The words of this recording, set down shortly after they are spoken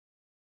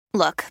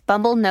Look,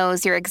 Bumble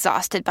knows you're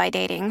exhausted by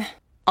dating.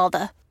 All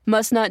the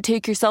must not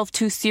take yourself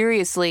too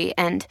seriously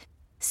and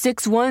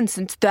 6'1"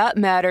 since that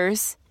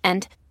matters.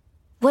 And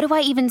what do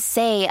I even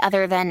say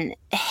other than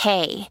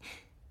hey?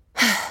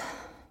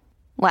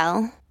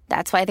 Well,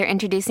 that's why they're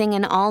introducing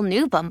an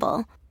all-new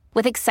Bumble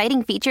with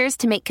exciting features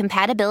to make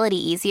compatibility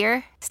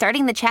easier,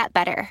 starting the chat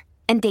better,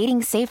 and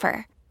dating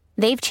safer.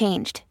 They've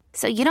changed,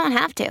 so you don't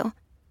have to.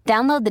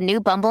 Download the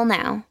new Bumble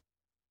now.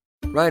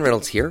 Ryan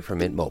Reynolds here from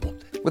Mint Mobile.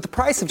 With the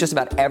price of just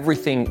about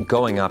everything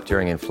going up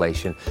during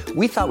inflation,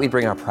 we thought we'd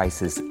bring our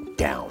prices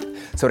down.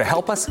 So to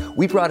help us,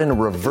 we brought in a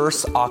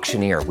reverse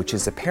auctioneer, which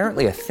is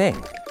apparently a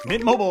thing.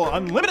 Mint Mobile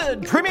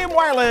Unlimited Premium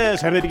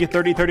Wireless. How to get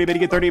 30, 30, bit to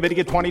get 30, bit to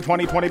get 20,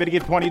 20, 20, bit to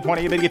get 20,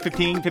 20, bit to get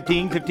 15,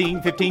 15,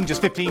 15, 15,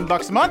 just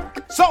 $15 a month?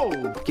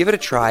 Sold! Give it a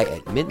try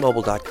at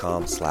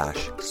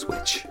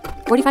mintmobile.com/switch.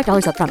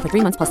 $45 up front for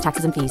 3 months plus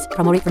taxes and fees.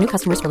 Promo rate for new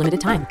customers for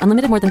limited time.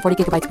 Unlimited more than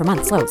 40 gigabytes per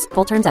month. Slows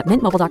full terms at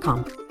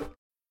mintmobile.com.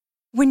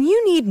 When you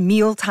need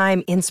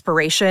mealtime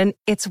inspiration,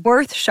 it's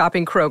worth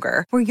shopping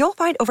Kroger, where you'll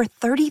find over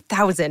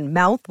 30,000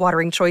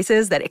 mouth-watering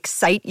choices that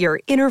excite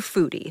your inner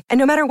foodie. And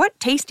no matter what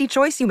tasty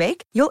choice you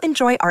make, you'll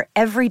enjoy our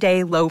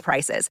everyday low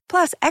prices,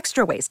 plus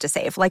extra ways to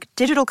save, like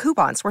digital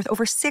coupons worth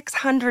over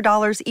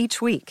 $600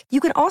 each week. You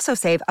can also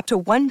save up to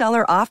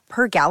 $1 off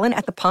per gallon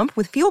at the pump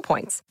with fuel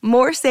points.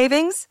 More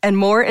savings and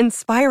more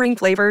inspiring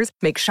flavors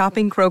make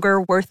shopping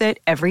Kroger worth it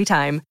every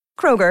time.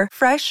 Kroger,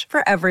 fresh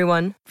for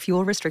everyone.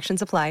 Fuel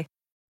restrictions apply.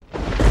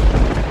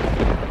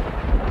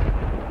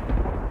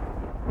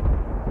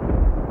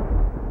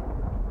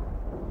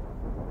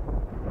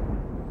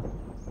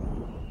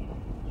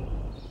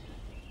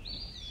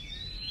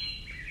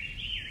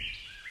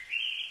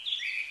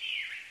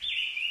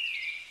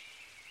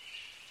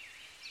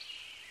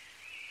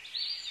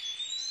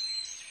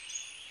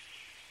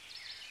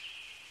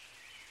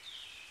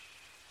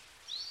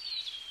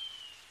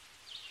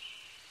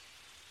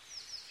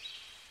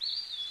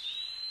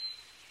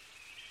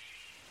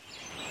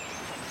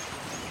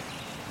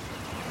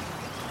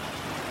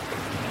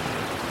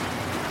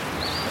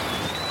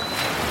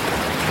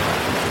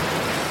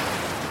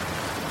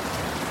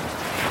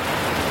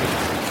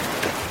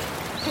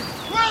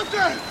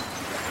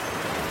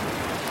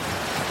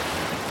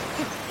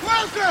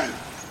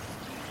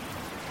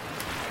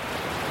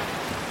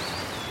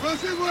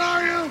 Wilson, where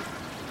are you?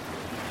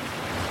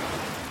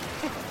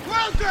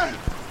 Wilson!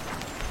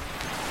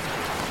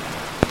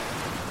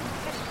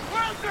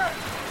 Wilson!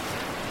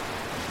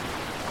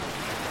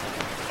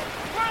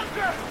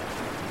 Wilson!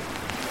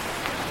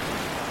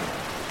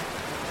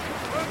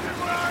 Wilson,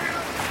 where are you?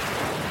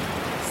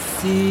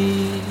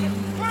 See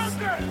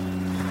Wilson!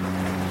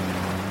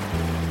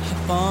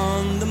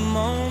 upon the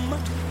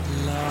moment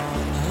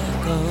long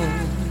ago,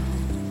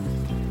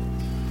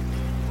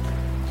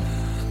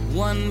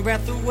 one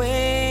breath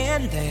away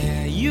and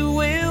there you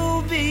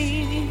will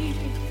be,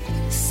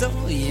 so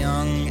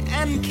young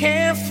and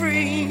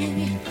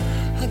carefree.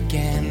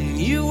 Again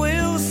you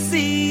will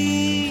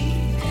see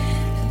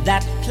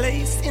that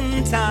place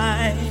in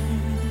time,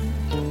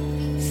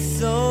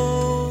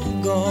 so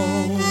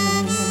gold.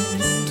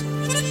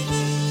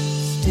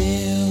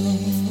 Still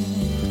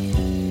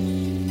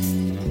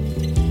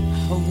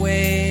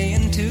away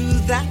into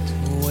that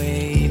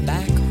way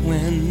back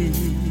when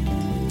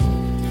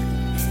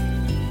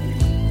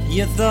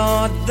you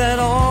thought that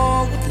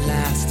all would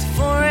last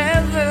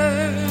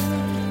forever,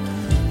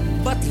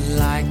 but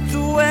like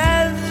the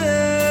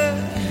weather,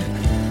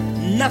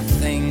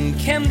 nothing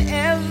can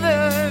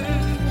ever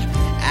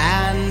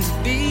and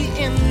be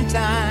in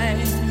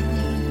time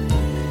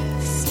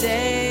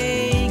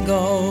stay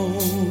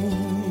gold.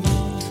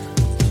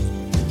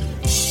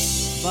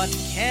 But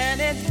can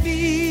it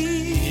be?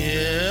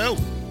 You.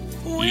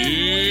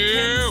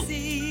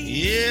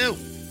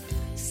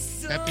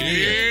 Happy New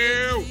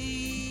Year.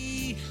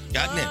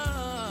 Gotten it.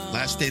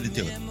 Last day to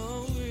do it.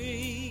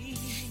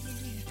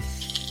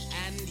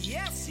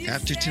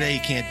 After today, you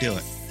can't do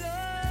it.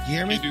 You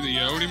hear me? Can't do the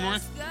yo anymore?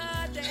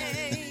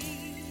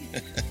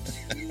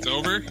 It's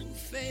over?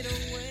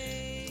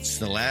 It's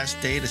the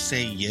last day to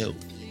say yo.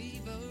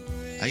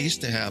 I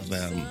used to have,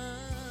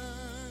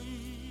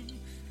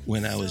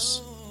 when I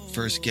was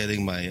first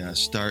getting my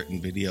start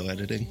in video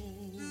editing,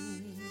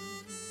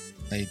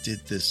 I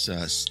did this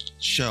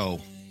show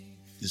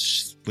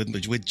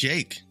with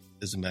Jake,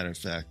 as a matter of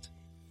fact.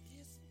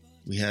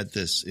 We had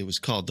this, it was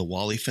called The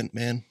Wallyphant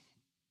Man.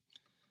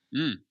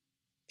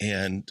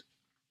 And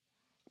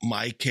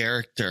my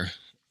character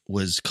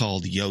was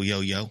called Yo Yo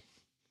Yo.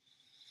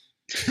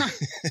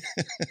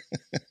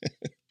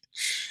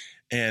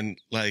 And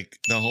like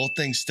the whole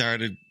thing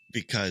started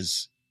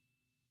because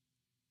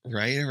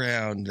right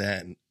around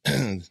then,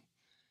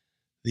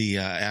 the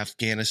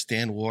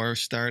Afghanistan war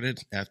started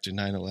after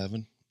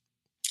 9/11.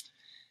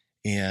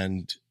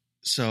 And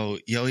so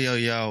Yo Yo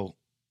Yo,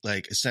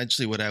 like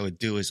essentially what I would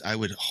do is I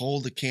would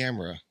hold the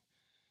camera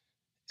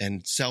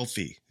and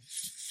selfie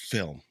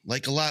film,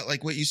 like a lot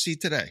like what you see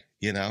today,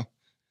 you know,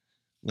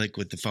 like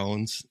with the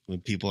phones when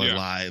people are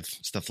live,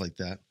 stuff like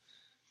that.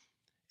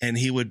 And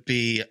he would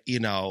be, you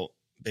know,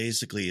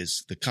 basically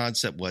is the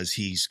concept was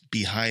he's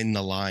behind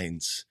the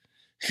lines,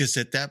 because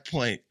at that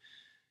point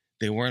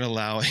they weren't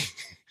allowing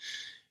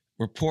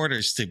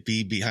reporters to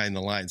be behind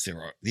the lines.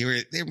 They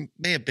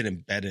may have been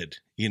embedded,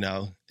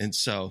 and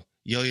so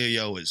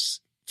Yo was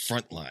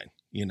frontline,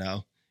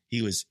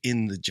 he was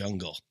in the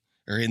jungle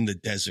or in the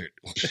desert.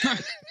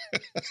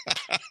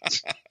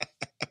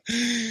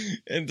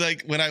 And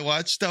like when I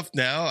watch stuff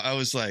now, I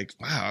was like,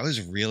 wow, I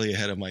was really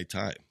ahead of my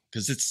time,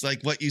 because it's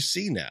like what you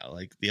see now.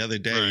 Like the other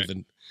day, Right.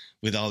 even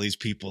with all these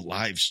people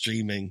live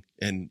streaming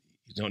and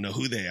you don't know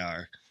who they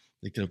are,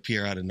 they can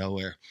appear out of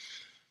nowhere.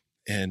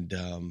 And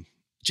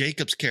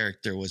Jacob's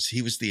character was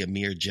the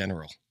Amir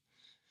general.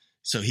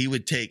 So he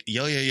would take,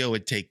 Yo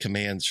would take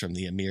commands from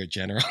the Amir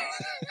general.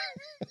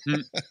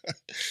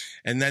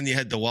 And then you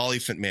had the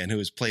Wallifant man, who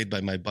was played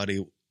by my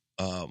buddy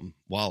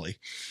Wally.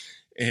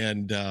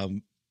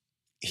 And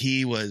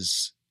he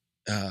was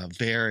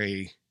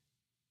very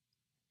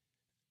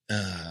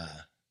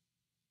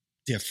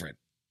different.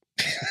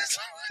 That's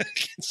all I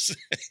can say.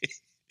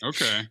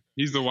 Okay.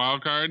 He's the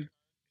wild card.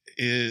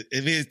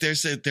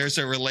 There's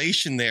a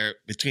relation there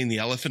between the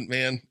Elephant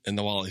Man and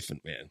the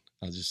Wallifant Man.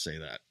 I'll just say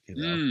that.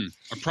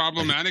 A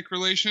problematic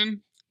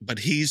relation? But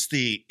he's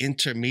the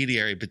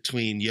intermediary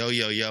between Yo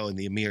and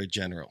the Amir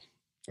general,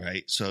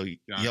 right? So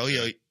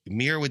Gotcha.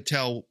 Amir would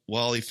tell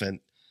Wallifant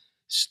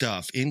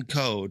stuff in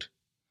code,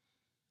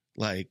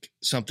 like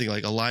something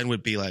like a line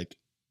would be like,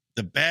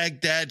 "The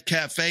Baghdad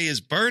Cafe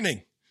is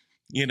burning,"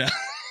 Yeah.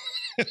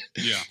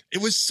 It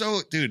was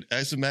so, dude,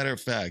 as a matter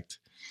of fact,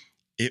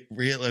 it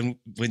really, and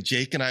when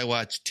Jake and I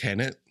watched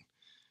Tenet,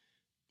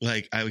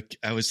 like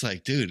I was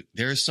like, dude,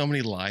 there are so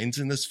many lines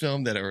in this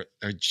film that are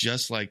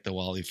just like the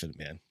Wallifant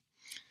Man.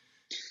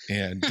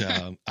 And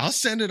I'll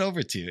send it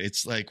over to you.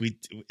 It's like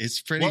it's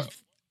pretty.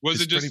 Was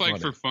it's it just pretty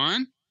like funny. for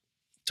fun?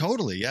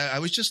 Totally. Yeah. I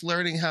was just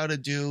learning how to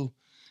do.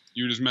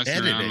 You were just messing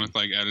around Editing. with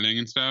like editing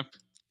and stuff?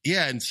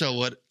 Yeah. And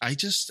so I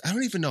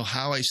don't even know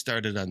how I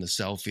started on the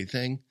selfie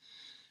thing.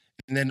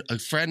 And then a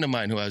friend of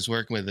mine who I was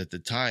working with at the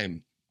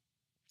time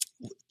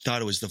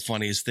thought it was the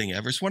funniest thing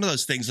ever. It's one of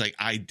those things like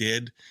I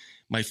did.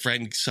 My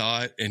friend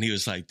saw it and he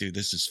was like, dude,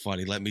 this is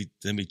funny. Let me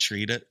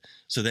treat it.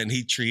 So then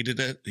he treated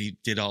it. He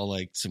did all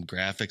like some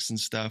graphics and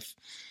stuff.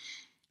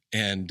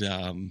 And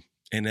then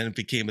it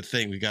became a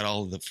thing. We got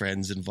all of the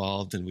friends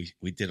involved and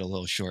we did a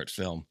little short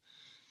film.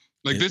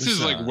 Like It this was,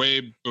 is like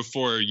way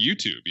before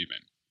YouTube even,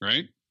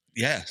 right?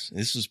 Yes.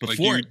 This was Like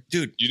before,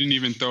 dude. You didn't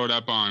even throw it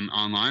up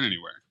online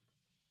anywhere.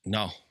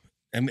 No.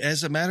 And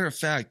as a matter of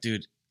fact,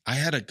 dude, I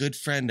had a good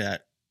friend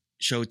at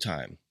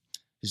Showtime.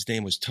 His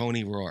name was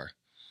Tony Rohr.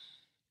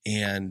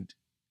 And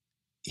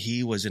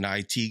he was an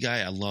IT guy.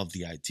 I love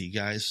the IT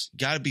guys.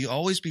 Got to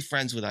always be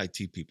friends with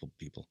IT people.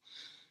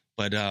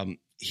 But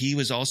he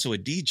was also a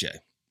DJ,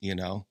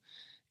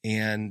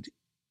 and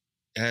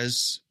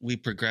as we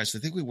progressed, I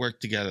think we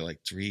worked together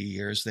like 3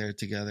 years there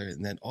together.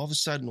 And then all of a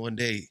sudden one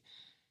day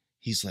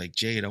he's like,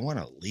 Jade, I want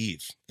to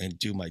leave and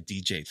do my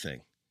DJ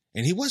thing.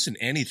 And he wasn't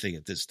anything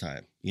at this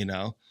time,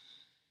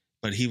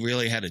 but he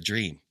really had a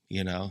dream,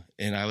 and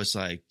I was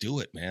like, do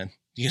it, man.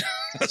 I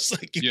was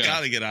like, you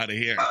got to get out of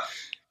here.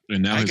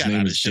 And now I his got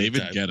name out is of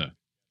David Showtime.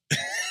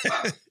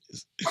 Guetta.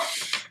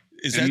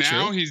 Is And that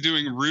now true? he's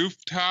doing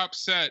rooftop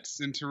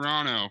sets in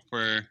Toronto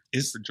for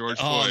George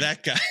Floyd. Oh,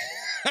 that guy.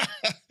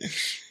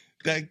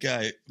 That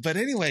guy. But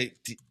anyway,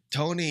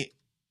 Tony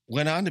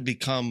went on to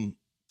become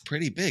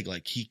pretty big.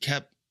 Like he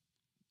kept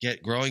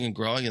growing and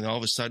growing. And all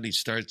of a sudden he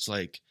starts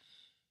like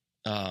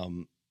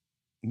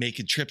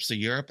making trips to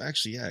Europe.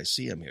 Actually, yeah, I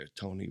see him here,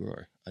 Tony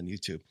Rohr on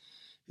YouTube.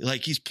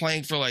 Like he's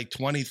playing for like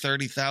 20,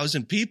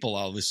 30,000 people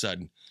all of a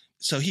sudden.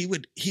 So he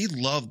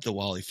loved the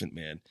Wallifant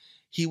Man.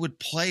 He would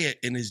play it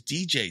in his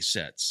DJ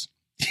sets.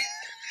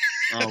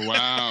 Oh,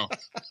 wow.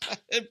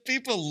 And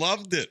people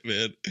loved it,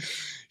 man.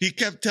 He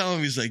kept telling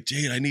me, he's like,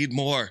 Jade, I need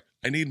more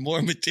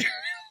material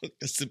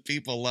because the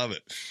people love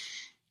it.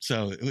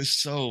 So it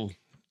was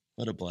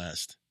what a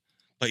blast.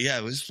 But yeah,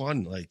 it was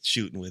fun, like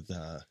shooting with,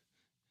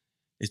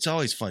 it's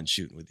always fun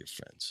shooting with your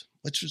friends,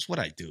 which is what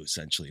I do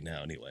essentially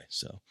now anyway.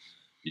 So.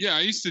 Yeah,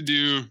 I used to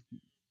do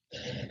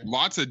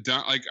lots of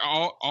like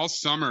all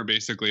summer.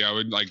 Basically, I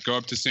would like go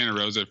up to Santa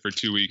Rosa for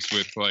 2 weeks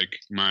with like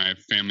my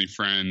family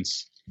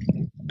friends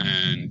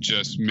and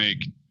just make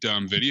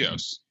dumb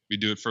videos. We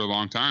do it for a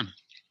long time.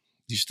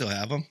 Do you still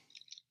have them?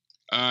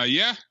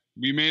 Yeah,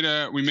 we made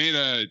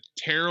a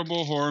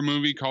terrible horror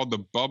movie called The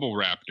Bubble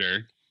Raptor,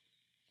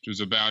 which was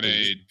about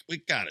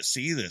we gotta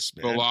see this,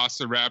 man.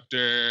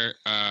 velociraptor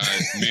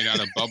made out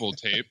of bubble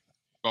tape,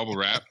 bubble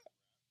wrap.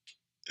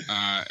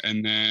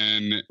 And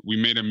then we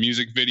made a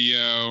music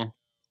video,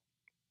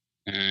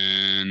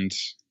 and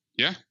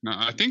yeah, no,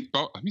 I think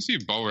let me see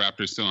if Bubble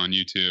Raptor is still on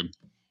YouTube.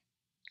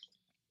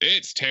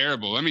 It's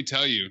terrible, let me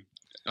tell you.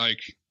 Like,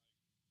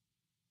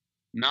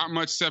 not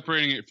much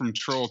separating it from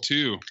Troll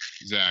 2,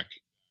 Zach.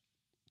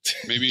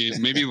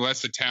 Maybe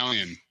less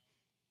Italian.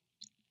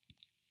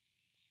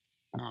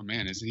 Oh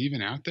man, is it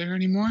even out there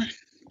anymore?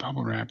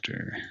 Bubble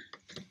Raptor.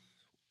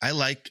 I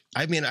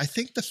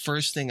think the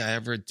first thing I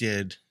ever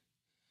did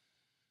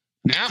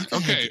Now,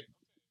 okay.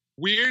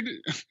 Weird.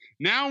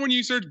 Now, when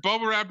you search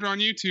Bubble Raptor on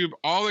YouTube,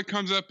 all that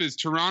comes up is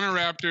Toronto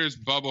Raptors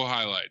bubble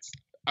highlights.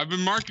 I've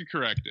been market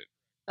corrected.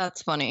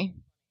 That's funny.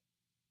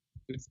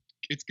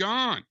 It's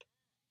gone.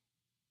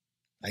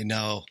 I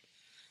know.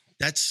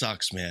 That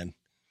sucks, man.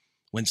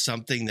 When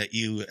something that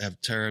you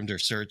have termed or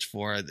searched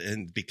for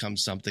and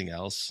becomes something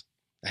else.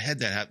 I had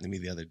that happen to me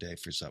the other day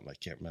for something I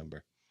can't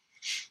remember.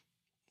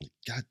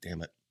 God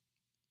damn it.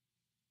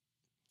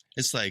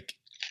 It's like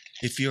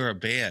if you're a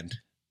band.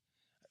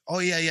 Oh,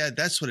 yeah,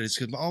 that's what it is.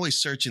 Because I'm always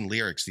searching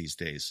lyrics these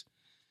days.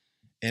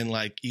 And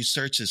like you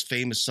search this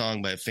famous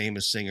song by a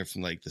famous singer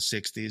from like the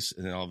 60s.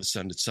 And then all of a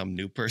sudden it's some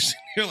new person.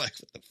 You're like,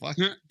 what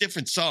the fuck?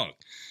 Different song,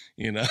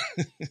 you know?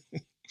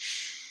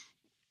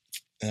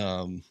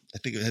 I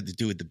think it had to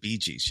do with the Bee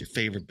Gees. Your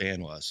favorite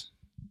band was.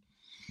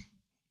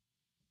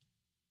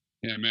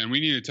 Yeah, man, we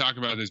need to talk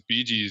about this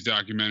Bee Gees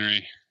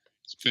documentary.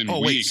 It's been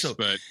weeks,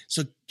 but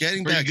so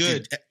getting back,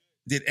 good.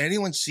 Did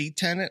anyone see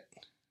Tenet?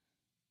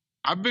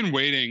 I've been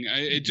waiting.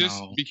 It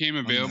just became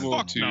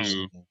available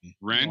to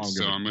rent,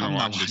 so I'm going to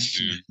watch it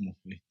soon.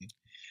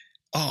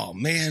 Oh,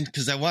 man,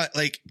 because I want,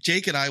 like,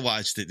 Jake and I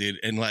watched it, dude,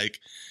 and, like,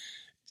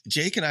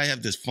 Jake and I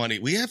have this funny,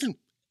 we haven't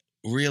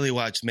really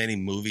watched many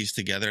movies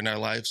together in our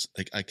lives.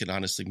 Like, I could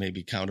honestly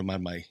maybe count them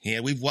on my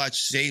hand. We've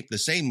watched the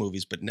same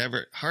movies, but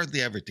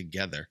hardly ever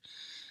together.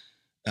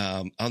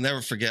 I'll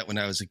never forget when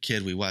I was a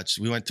kid, we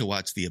went to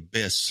watch The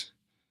Abyss,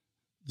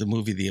 the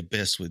movie The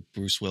Abyss with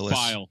Bruce Willis.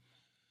 File.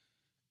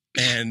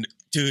 And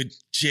dude,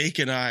 Jake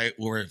and I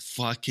were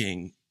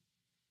fucking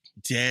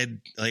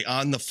dead, like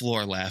on the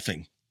floor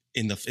laughing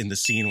in the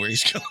scene where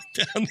he's going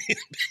down the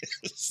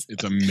abyss.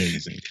 It's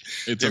amazing.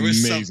 There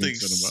was something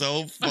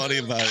so funny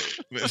about it.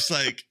 It's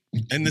like,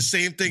 and the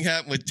same thing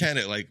happened with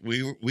Tenet. Like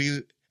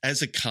we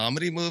as a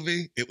comedy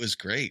movie, it was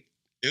great.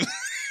 It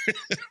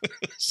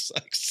was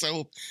like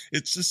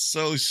it's just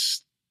so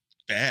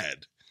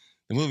bad.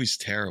 The movie's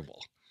terrible,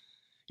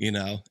 you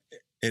know?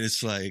 And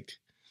it's like,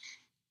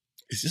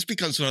 it just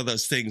becomes one of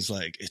those things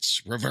like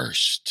it's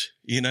reversed.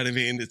 You know what I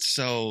mean? It's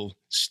so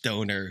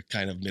stoner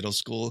kind of middle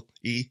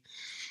school-y.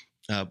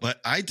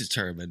 But I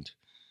determined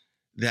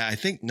that I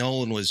think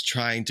Nolan was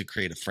trying to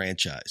create a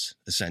franchise,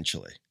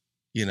 essentially,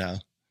 you know?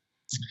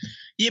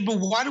 Yeah, but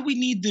why do we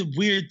need the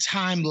weird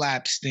time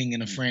lapse thing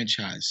in a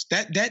franchise?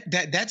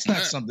 That's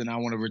not something I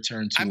want to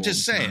return to. I'm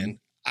just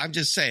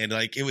saying,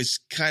 like, it was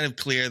kind of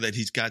clear that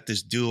he's got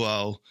this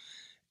duo,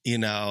 you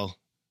know,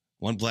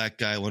 one black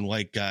guy, one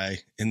white guy,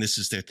 and this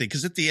is their thing.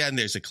 Because at the end,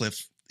 there's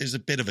a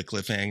bit of a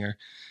cliffhanger,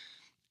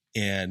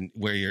 and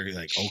where you're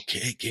like,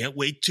 okay, can't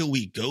wait till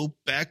we go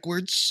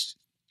backwards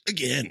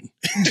again.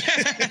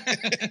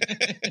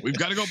 We've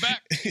got to go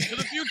back to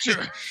the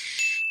future.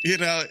 You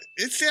know,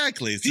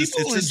 exactly. It's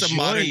just a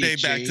modern day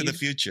Back to the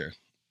Future.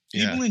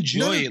 People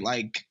enjoy it.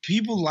 Like,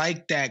 people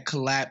like that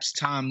collapsed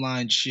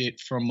timeline shit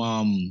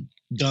from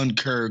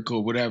Dunkirk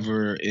or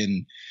whatever,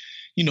 and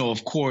you know,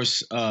 of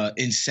course,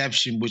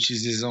 Inception, which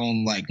is his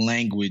own like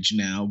language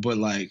now. But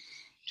like,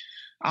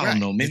 I don't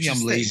know. Maybe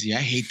I'm lazy. I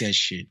hate that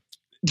shit.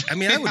 I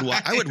mean, I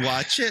would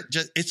watch it.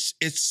 Just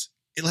it's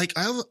like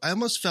I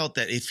almost felt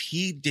that if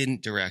he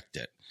didn't direct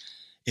it,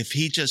 if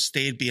he just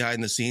stayed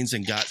behind the scenes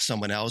and got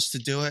someone else to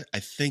do it, I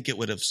think it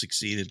would have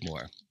succeeded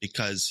more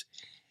because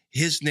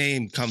his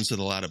name comes with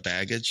a lot of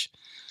baggage,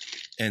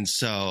 and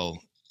so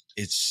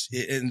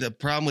and the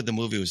problem with the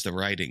movie was the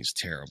writing's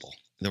terrible.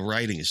 The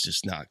writing is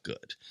just not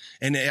good.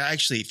 And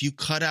actually, if you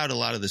cut out a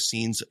lot of the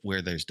scenes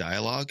where there's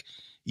dialogue,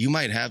 you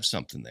might have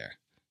something there.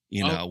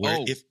 You know,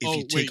 if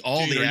you take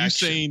all the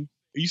action.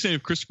 Are you saying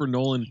if Christopher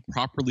Nolan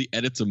properly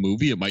edits a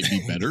movie, it might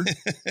be better?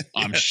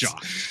 I'm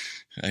shocked.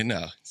 I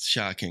know. It's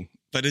shocking.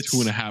 But it's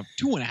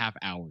 2.5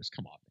 hours.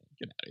 Come on, man.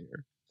 Get out of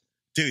here.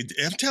 Dude,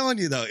 I'm telling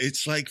you, though,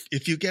 it's like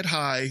if you get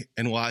high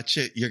and watch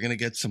it, you're going to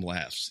get some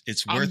laughs.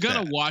 It's worth it. I'm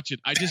going to watch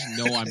it. I just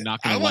know I'm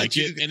not going to like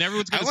it. And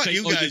everyone's going to say,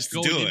 just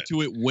going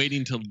into it,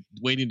 waiting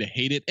to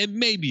hate it. And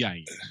maybe I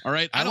am. All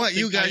right? I want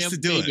you guys to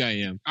do it. Maybe I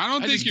am. I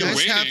don't think you're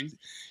waiting.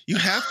 You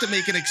have to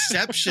make an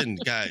exception,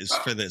 guys,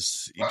 for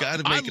this. You got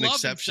to make an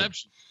exception.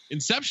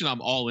 Inception,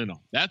 I'm all in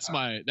on. That's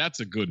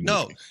a good movie.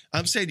 No,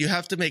 I'm saying you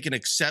have to make an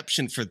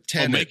exception for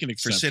Tenet,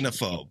 for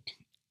Cinephobe.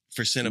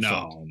 For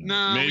Cinephobe.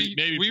 No,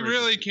 we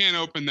really can't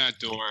open that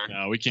door.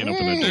 No, we can't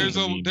open that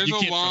door. There's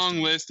a long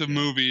list of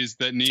movies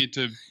that need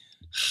to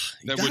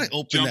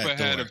would jump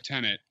ahead of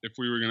Tenet if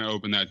we were going to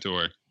open that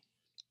door.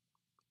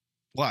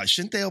 Why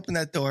shouldn't they open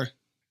that door?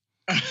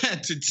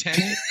 To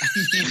Tenet?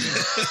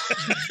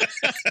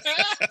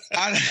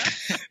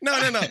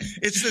 No.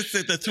 It's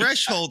the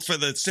threshold for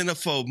the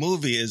Cinephobe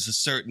movie is a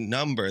certain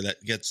number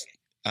that gets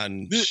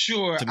on.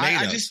 Sure,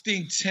 I just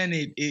think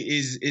Tenet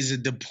is a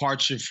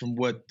departure from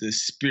what the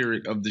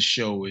spirit of the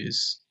show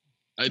is.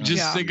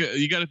 Think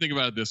you got to think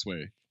about it this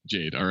way,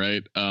 Jade. All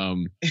right,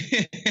 the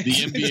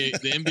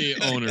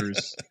NBA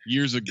owners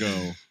years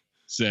ago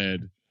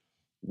said,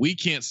 we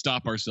can't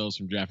stop ourselves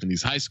from drafting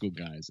these high school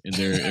guys, and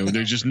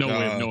there's just no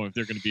way of knowing if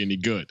they're going to be any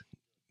good.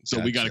 So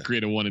we got to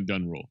create a one and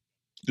done rule.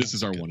 This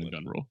is our one and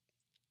done rule.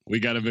 We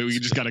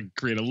just got to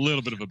create a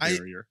little bit of a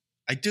barrier.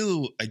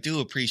 I do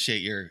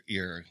appreciate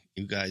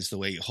you guys, the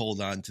way you hold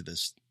on to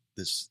this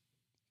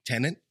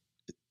tenant.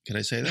 Can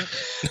I say that?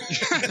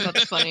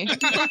 That's funny.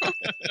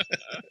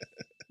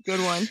 Good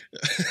one.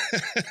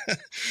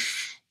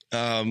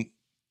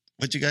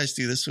 What'd you guys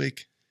do this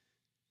week?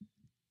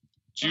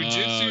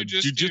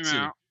 Jiu-Jitsu just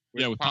came out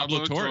with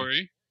Pablo Torre.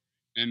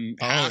 And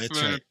half of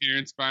an right.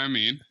 appearance by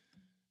Amin.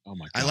 Oh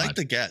my god! I like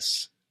the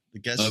guests. The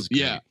guests is great.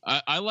 Yeah,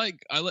 I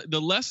like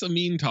the less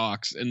Amin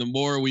talks and the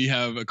more we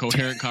have a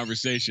coherent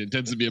conversation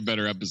tends to be a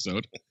better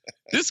episode.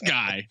 This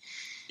guy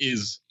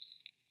is.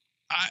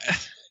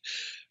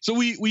 So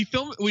we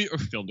filmed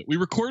it. We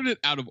recorded it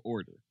out of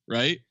order,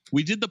 right?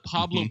 We did the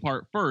Pablo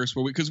part first,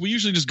 because we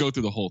usually just go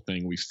through the whole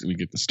thing. We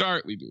get the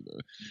start, we do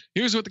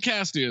here's what the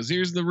cast is,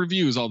 here's the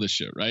reviews, all this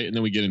shit, right? And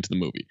then we get into the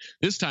movie.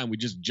 This time we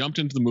just jumped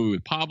into the movie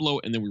with Pablo,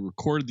 and then we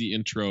recorded the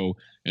intro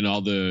and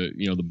all the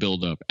the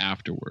build up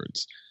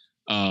afterwards.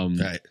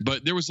 Right.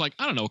 But there was a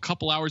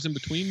couple hours in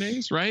between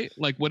things, right?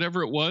 Like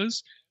whatever it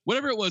was,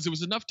 it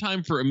was enough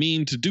time for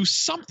Amin to do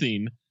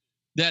something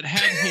that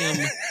had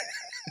him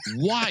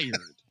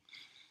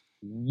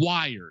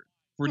wired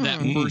for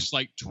that first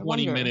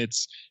 20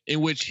 minutes,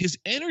 in which his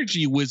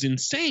energy was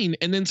insane.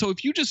 And then so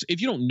if you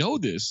don't know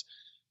this,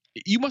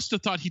 you must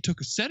have thought he took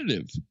a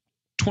sedative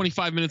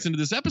 25 minutes into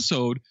this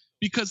episode,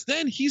 because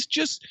then he's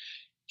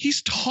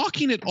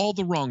talking at all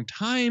the wrong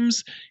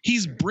times.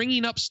 He's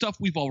bringing up stuff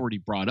we've already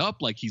brought up,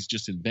 like he's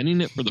just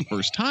inventing it for the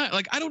first time.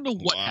 Like, I don't know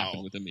what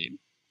happened with Amin.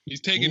 He's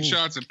taking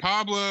shots at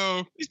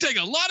Pablo. He's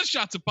taking a lot of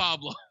shots at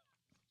Pablo.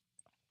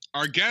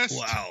 Our guest.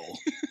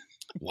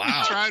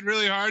 Wow. Tried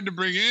really hard to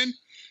bring in.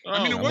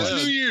 It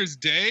was New Year's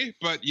Day,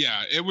 but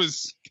yeah, it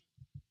was.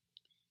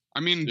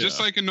 Just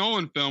like a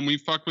Nolan film, we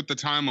fucked with the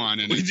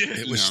timeline, and we did.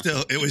 It was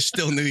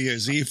still New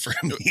Year's Eve for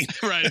me,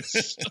 right?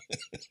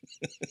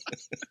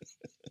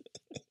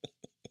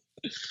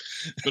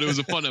 But it was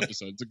a fun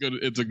episode.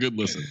 It's a good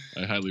listen.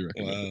 I highly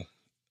recommend it.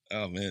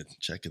 Oh man,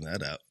 checking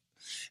that out.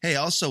 Hey,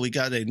 also we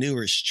got a new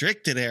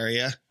restricted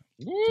area.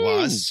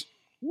 Woo!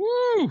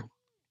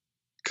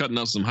 Cutting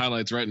up some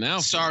highlights right now.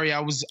 Sorry, I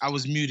was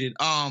muted.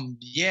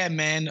 Yeah,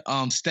 man.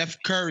 Steph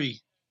Curry,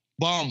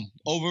 bum,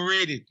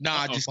 overrated.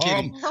 Nah, just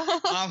kidding.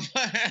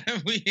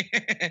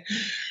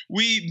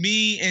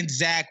 Me and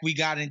Zach, we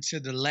got into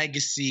the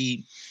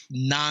legacy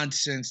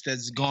nonsense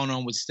that's gone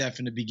on with Steph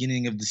in the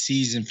beginning of the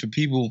season for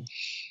people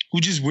who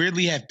just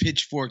weirdly have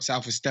pitchforks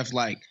out for Steph,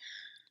 like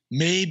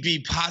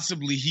maybe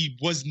possibly he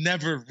was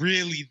never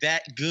really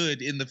that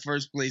good in the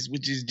first place,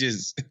 which is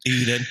just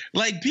Eden.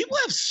 Like, people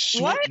have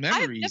short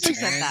memories. I've never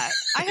said that.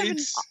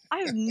 I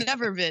have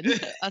never been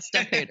a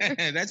Steph hater.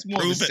 That's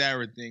more of a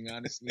Sarah thing,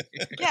 honestly.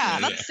 Yeah,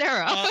 that's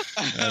Sarah.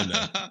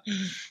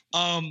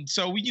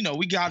 So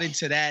we got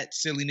into that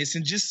silliness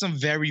and just some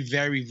very,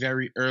 very,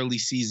 very early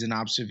season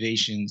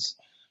observations.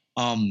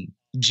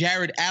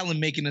 Jared Allen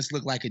making us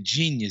look like a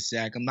genius,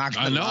 Zach. I'm not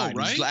gonna lie.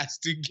 Right? These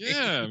last two games.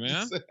 Yeah,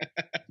 man.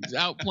 He's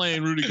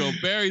outplaying Rudy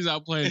Gobert. He's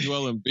outplaying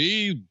Joel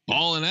Embiid.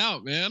 Balling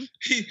out, man.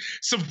 He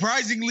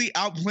surprisingly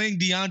outplaying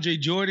DeAndre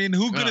Jordan.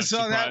 Who could have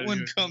saw that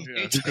one coming?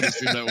 Yeah, who could have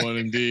seen that one?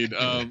 Indeed.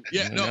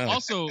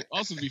 Also,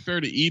 to be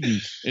fair to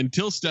Eden,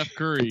 until Steph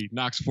Curry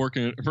knocks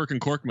Furkan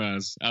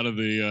Korkmaz out of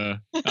the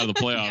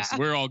playoffs,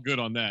 we're all good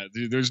on that.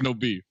 There's no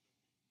beef.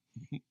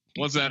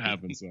 Once that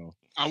happens, though.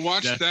 I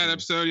watched that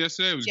episode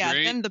yesterday. It was great.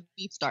 Yeah, then the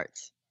beef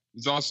starts.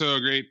 It's also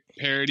a great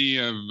parody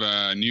of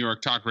New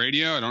York Talk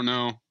Radio. I don't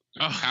know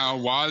how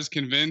Waz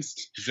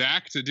convinced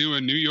Zach to do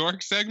a New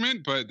York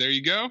segment, but there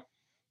you go.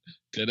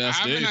 I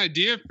have an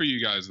idea for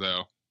you guys,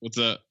 though. What's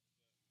up?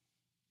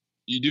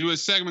 You do a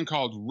segment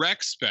called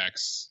Rec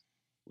Specs,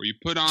 where you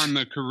put on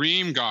the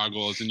Kareem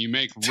goggles and you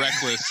make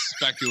reckless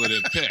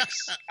speculative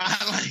picks.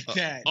 I like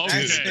that.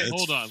 Okay,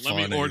 hold on.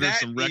 Let me order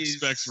some Rec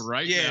Specs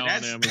right now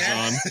on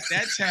Amazon.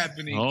 That's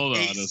happening. Hold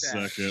on a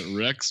second.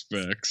 Rec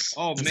Specs.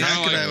 Oh, man. It's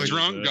kind of like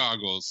drunk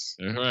goggles.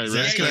 All right,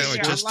 Zach and I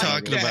were just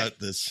talking about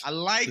this. I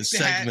like the that.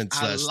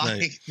 segments last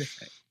night.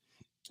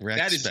 That.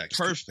 That is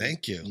perfect.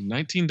 Thank you.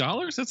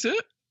 $19? That's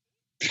it?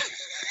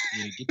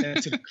 Yeah, get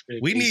that to the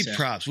crib. We need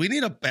props. We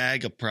need a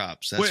bag of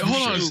props. That's Wait,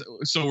 hold on.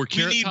 So we're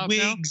We need Top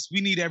wigs. now?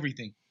 We need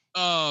everything.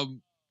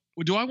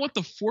 Do I want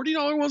the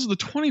 $40 ones or the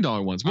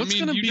 $20 ones? What's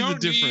going to be the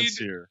difference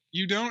here?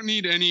 You don't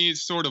need any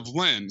sort of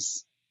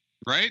lens,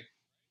 right?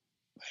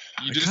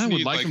 You just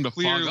would like them to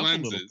clear fog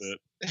lenses. up a little bit.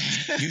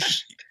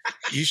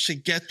 You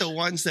should get the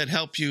ones that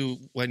help you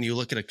when you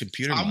look at a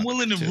computer. I'm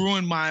willing to too.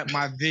 ruin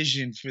my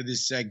vision for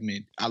this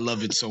segment. I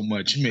love it so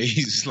much,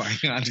 Maze.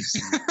 Like,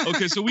 honestly.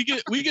 Okay, so we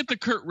get the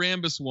Kurt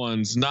Rambis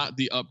ones, not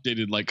the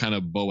updated kind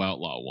of Bo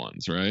Outlaw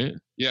ones, right?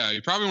 Yeah,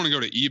 you probably want to go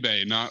to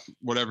eBay, not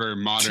whatever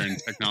modern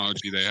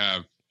technology they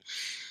have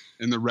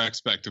in the rec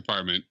spec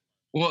department.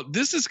 Well,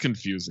 this is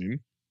confusing.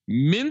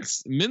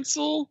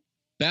 Minsel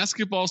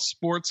basketball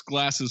sports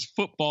glasses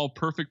football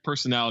perfect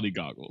personality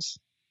goggles.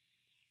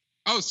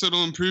 Oh, so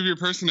it'll improve your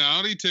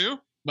personality too?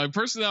 My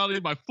personality,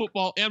 my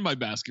football, and my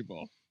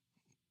basketball.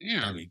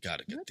 Yeah, you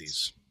gotta get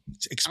these.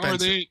 It's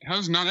expensive.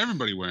 How's not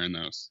everybody wearing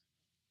those?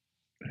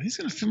 He's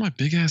gonna fit my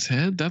big ass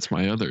head. That's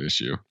my other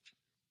issue.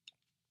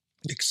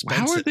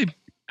 Expensive.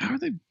 How are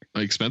they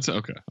expensive?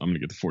 Okay, I'm gonna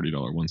get the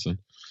 $40 ones then.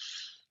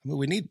 I mean,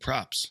 we need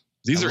props.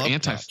 These I are love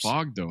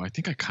anti-fog though. I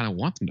think I kind of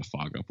want them to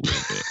fog up a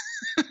little bit.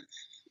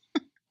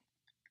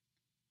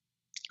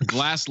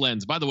 Glass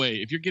lens. By the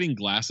way, if you're getting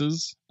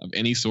glasses of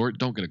any sort,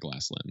 don't get a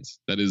glass lens.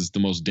 That is the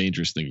most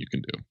dangerous thing you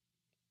can do.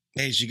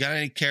 Hey, you got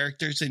any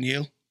characters in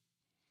you?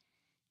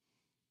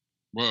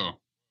 Whoa.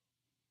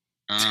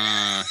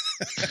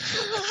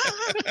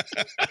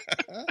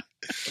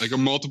 Like a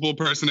multiple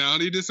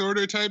personality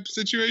disorder type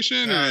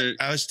situation, or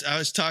I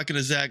was talking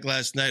to Zach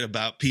last night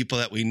about people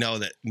that we know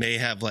that may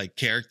have like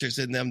characters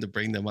in them to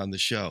bring them on the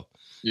show.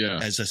 Yeah,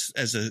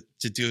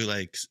 to do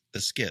like a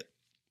skit.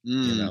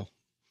 You know,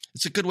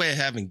 it's a good way of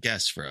having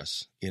guests for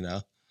us. You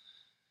know,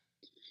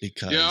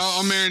 because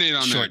I'll marinate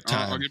on short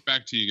that. I'll get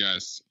back to you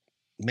guys.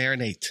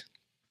 Marinate.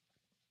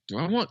 Do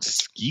I want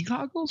ski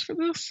goggles for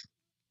this?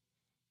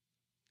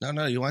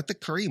 No, you want the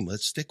cream.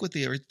 Let's stick with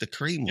the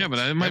cream. Yeah, ones. but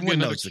I might be Everyone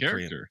another knows the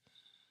character.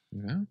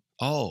 Yeah.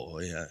 Oh,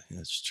 yeah,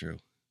 that's true.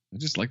 I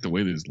just like the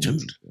way these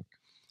lenses look.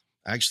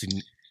 I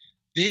actually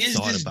There's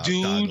thought this about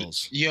dude.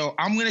 goggles. Yo,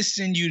 I'm gonna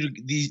send you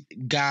these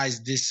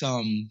guys this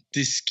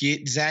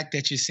skit, Zach,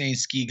 that you're saying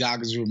ski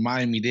goggles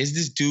reminded me. There's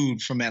this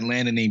dude from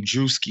Atlanta named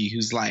Drewski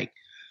who's like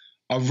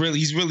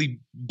he's really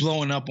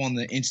blowing up on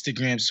the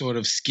Instagram sort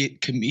of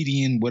skit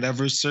comedian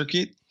whatever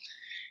circuit.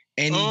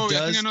 And I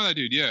think I know that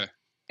dude. Yeah.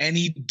 And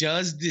he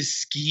does this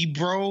ski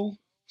bro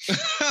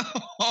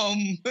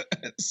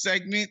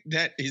segment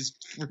that is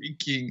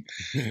freaking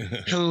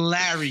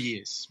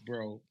hilarious,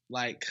 bro.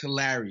 Like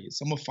hilarious.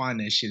 I'm gonna find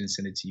that shit and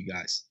send it to you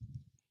guys.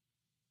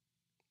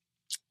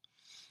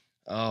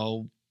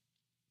 Oh,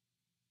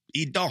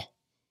 Idon.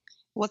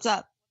 What's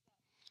up?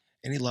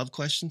 Any love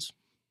questions?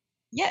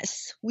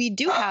 Yes, we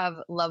do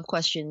have love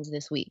questions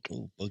this week.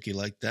 Oh, Boogie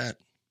like that.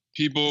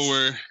 People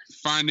were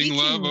finding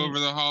love over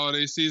the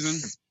holiday season.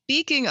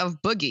 Speaking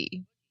of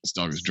Boogie, this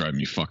dog is driving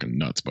me fucking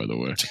nuts, by the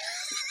way.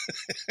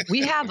 We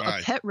have a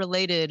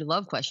pet-related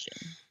love question.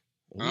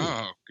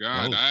 Oh,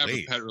 God. I have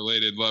a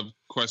pet-related love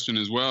question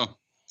as well.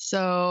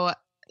 So,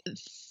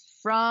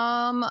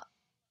 from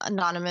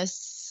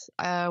Anonymous,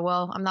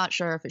 I'm not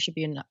sure if it should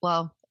be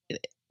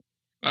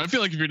I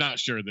feel like if you're not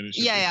sure, then it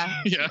should be.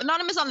 Yeah.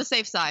 Anonymous on the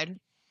safe side.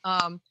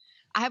 I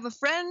have a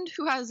friend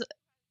who has...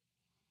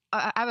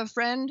 I have a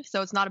friend,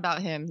 so it's not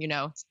about him,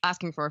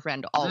 asking for a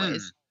friend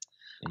always.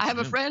 I have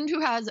a friend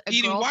who has a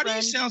Eden, girlfriend. why do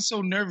you sound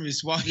so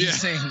nervous while you're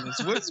saying this?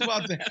 What's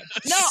about that?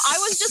 No, I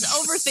was just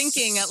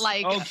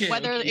overthinking,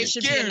 whether it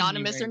should be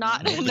anonymous or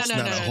not. No.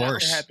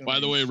 Horse. By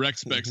the way, Rec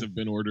Specs have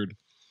been ordered.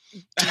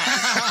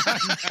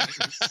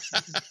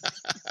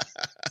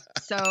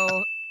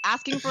 So,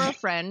 asking for a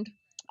friend.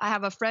 I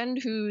have a friend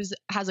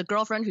has a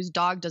girlfriend whose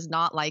dog does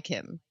not like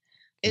him.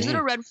 Is it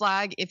a red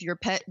flag if your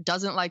pet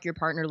doesn't like your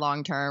partner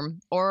long term,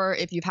 or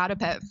if you've had a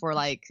pet for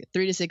like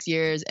 3 to 6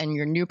 years and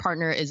your new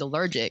partner is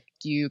allergic?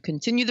 Do you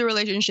continue the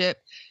relationship,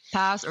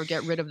 pass, or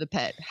get rid of the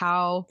pet?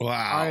 How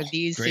are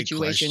these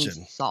situations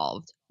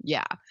solved?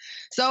 Yeah.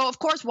 So of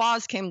course,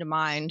 Waz came to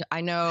mind.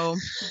 I know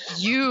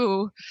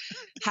you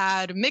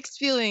had mixed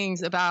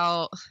feelings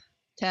about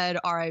Ted.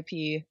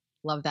 R.I.P.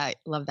 Love that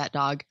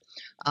dog.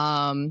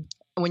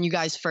 When you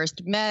guys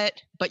first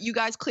met, but you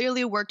guys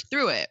clearly worked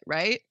through it,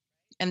 right?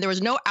 And there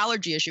was no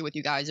allergy issue with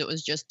you guys. It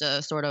was just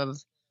a sort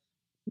of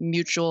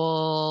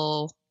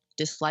mutual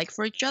dislike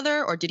for each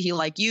other. Or did he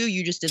like you?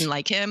 You just didn't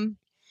like him?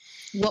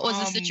 What was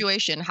the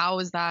situation? How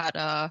was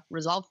that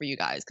resolved for you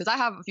guys? Because I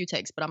have a few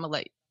takes, but I'm going to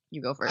let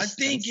you go first. I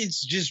think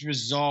it's just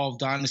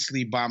resolved,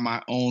 honestly, by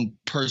my own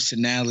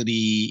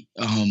personality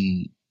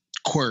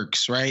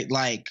quirks, right?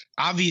 Like,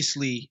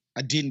 obviously,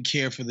 I didn't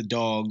care for the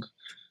dog.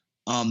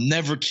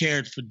 Never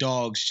cared for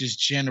dogs just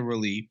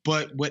generally.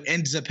 But what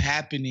ends up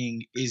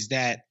happening is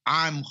that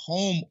I'm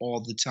home all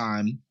the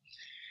time.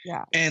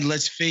 Yeah. And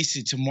let's face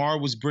it, Tamara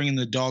was bringing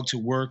the dog to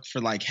work for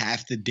like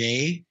half the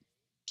day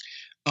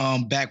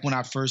back when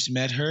I first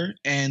met her.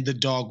 And the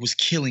dog was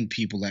killing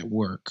people at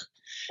work.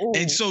 Ooh.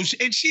 And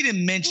she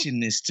didn't mention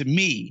this to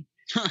me.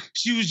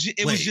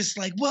 It was just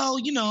like, well,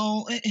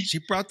 She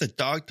brought the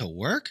dog to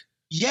work?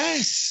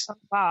 Yes.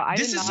 Wow,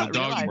 this is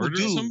something people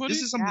do. Somebody?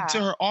 This is something to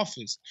her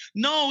office.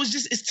 No,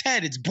 it's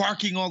Ted. It's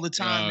barking all the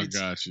time.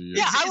 Gotcha.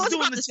 Yeah, I was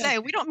about to say,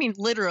 we don't mean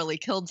literally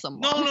killed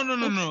someone.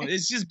 No.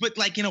 It's just, but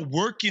like in a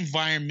work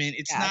environment,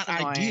 it's not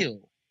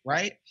ideal,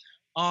 right?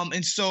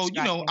 And so,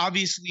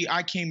 obviously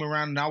I came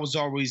around and I was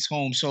always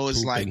home. So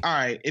it's like, all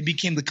right, it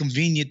became the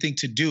convenient thing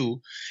to do.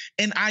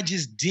 And I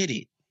just did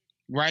it,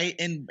 right?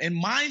 And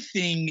my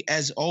thing,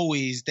 as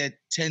always, that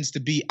tends to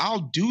be,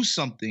 I'll do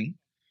something,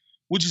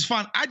 which is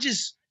fine. I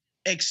just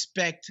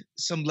expect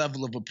some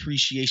level of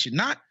appreciation,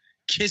 not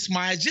kiss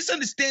my ass. Just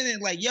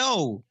understanding, like,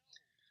 yo,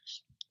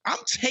 I'm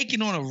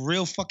taking on a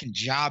real fucking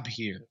job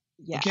here.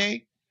 Yeah.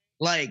 Okay,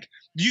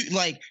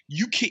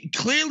 you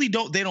clearly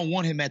they don't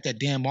want him at that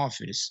damn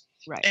office,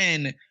 right?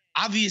 And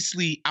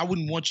obviously, I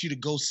wouldn't want you to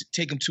go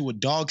take him to a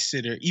dog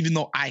sitter, even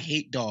though I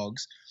hate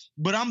dogs.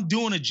 but I'm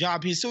doing a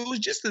job here. So it was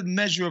just a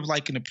measure of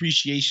like an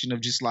appreciation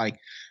of just like,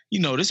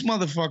 this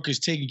motherfucker's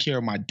taking care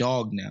of my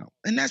dog now.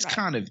 And that's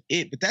kind of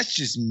it. But that's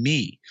just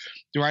me,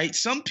 right?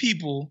 Some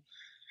people,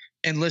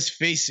 and let's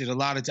face it, a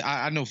lot of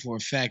I know for a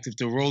fact if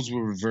the roles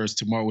were reversed,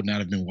 Tamar would not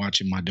have been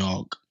watching my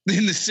dog.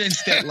 In the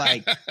sense that,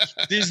 like,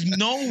 there's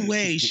no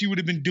way she would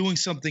have been doing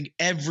something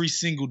every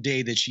single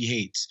day that she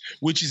hates,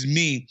 which is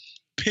me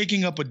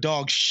picking up a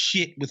dog's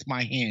shit with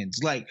my hands.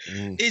 Like,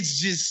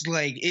 it's just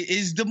like, it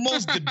is the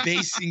most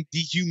debasing,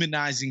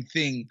 dehumanizing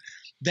thing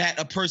that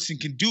a person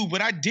can do.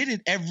 But I did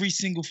it every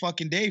single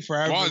fucking day for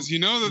however. Woz, you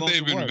know that long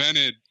they've it was.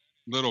 invented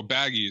little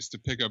baggies to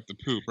pick up the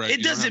poop, right? It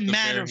You don't doesn't have to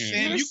matter, bare fam.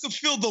 hands. You can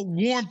feel the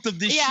warmth of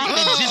this Yeah. shit.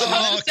 That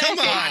just come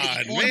on,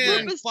 man.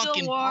 Poop is still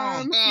Fucking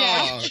warm. Oh,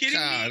 Yeah. kidding God,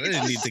 me? I didn't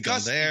It's need to go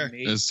disgusting, there.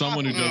 man. As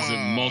someone who does it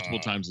Oh. multiple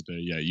times a day,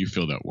 yeah, you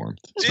feel that warmth.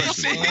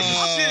 It's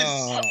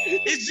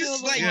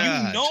just like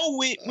God. you know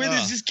where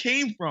this just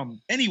came from.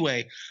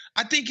 Anyway,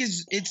 I think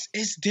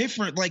it's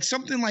different. Like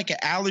something like an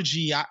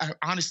allergy.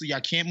 Honestly,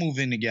 I can't move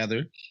in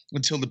together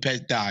until the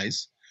pet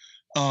dies.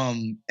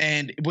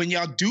 And when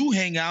y'all do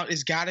hang out,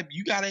 you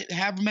gotta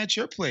have them at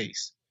your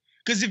place.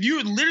 Because if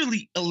you're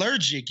literally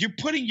allergic, you're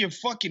putting your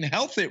fucking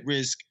health at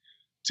risk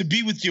to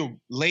be with your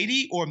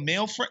lady or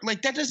male friend.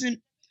 Like that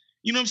doesn't,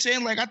 you know what I'm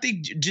saying? Like I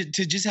think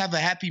to just have a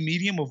happy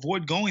medium,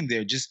 avoid going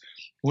there. Just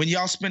when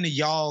y'all spending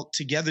y'all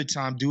together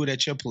time, do it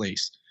at your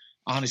place.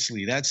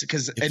 Honestly, that's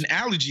because an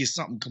allergy is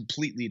something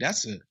completely.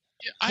 That's a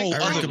whole I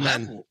other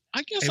recommend- level.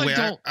 I guess Hey, wait,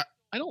 I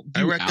don't I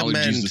view recommend-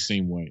 allergies the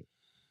same way.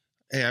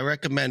 Hey, I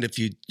recommend if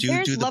you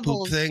There's do the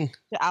levels poop thing,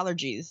 to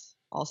allergies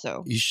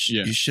also. you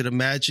should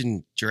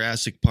imagine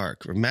Jurassic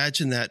Park.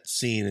 Imagine that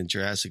scene in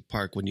Jurassic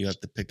Park when you have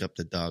to pick up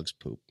the dog's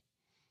poop.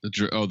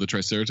 The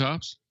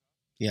Triceratops?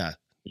 Yeah,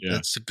 Yeah.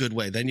 that's a good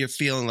way. Then you're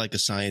feeling like a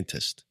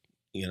scientist,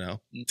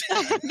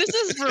 This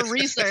is for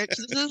research.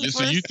 This is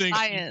So for you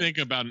science. think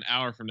about an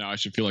hour from now I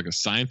should feel like a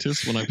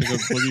scientist when I pick up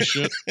Boogie's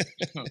shit?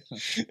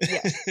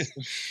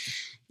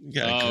 You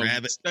gotta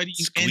grab it, Studying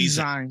squeeze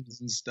it.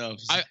 enzymes and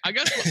stuff. I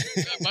guess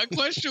my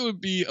question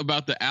would be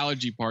about the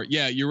allergy part.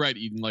 Yeah, you're right,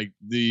 Eden. Like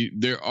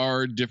there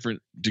are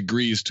different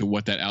degrees to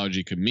what that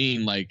allergy could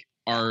mean. Like,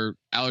 are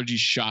allergy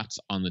shots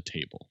on the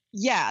table?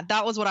 Yeah,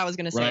 that was what I was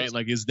gonna say. Right?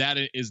 Like, is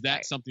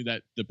that something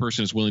that the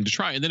person is willing to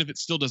try? And then if it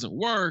still doesn't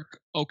work,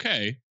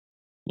 okay.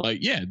 Like,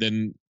 yeah,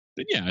 then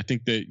yeah, I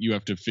think that you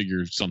have to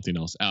figure something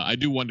else out. I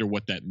do wonder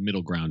what that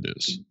middle ground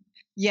is.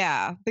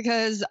 Yeah,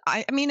 because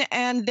I mean,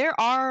 and there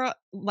are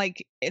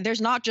like,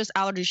 there's not just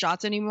allergy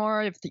shots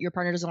anymore. If your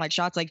partner doesn't like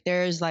shots, like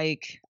there's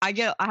like, I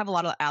have a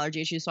lot of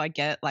allergy issues, so I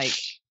get like,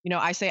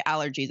 I say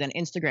allergies, and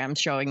Instagram's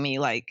showing me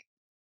like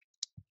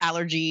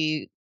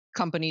allergy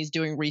companies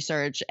doing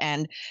research,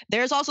 and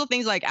there's also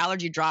things like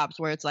allergy drops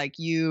where it's like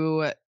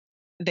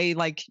they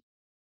like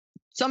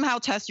somehow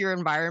test your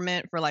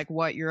environment for like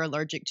what you're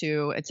allergic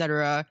to,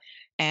 etc.,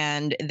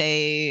 and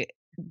they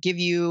give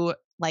you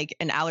like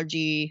an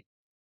allergy.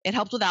 It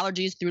helps with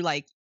allergies through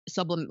like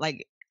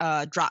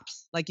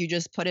drops. Like you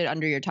just put it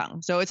under your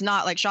tongue. So it's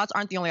not like shots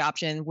aren't the only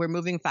option. We're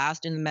moving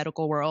fast in the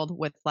medical world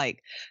with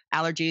like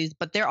allergies,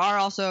 but there are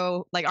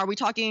also like, are we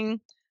talking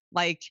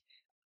like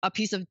a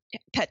piece of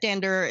pet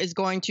dander is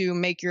going to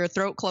make your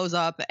throat close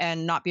up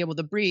and not be able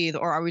to breathe?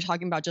 Or are we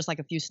talking about just like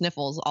a few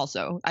sniffles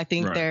also? I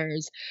think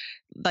there's,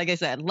 like I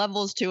said,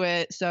 levels to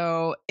it.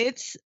 So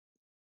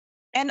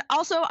and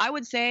also I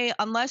would say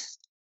unless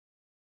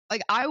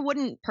like I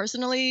wouldn't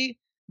personally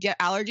get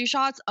allergy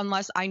shots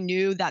unless I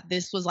knew that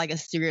this was like a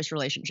serious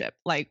relationship.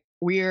 Like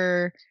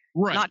we're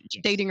not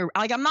dating, or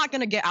like I'm not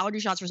gonna get allergy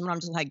shots for someone I'm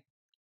just like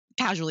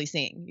casually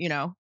seeing,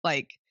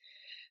 like.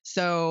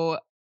 So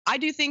I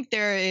do think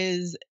there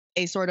is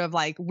a sort of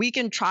like, we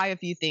can try a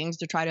few things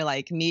to try to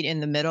like meet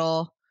in the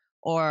middle.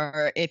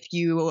 Or if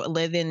you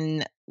live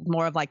in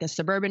more of like a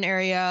suburban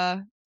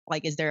area,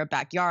 like, is there a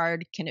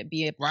backyard? Can it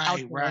be a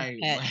outdoor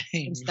pet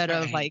instead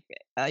of like,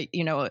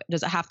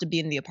 does it have to be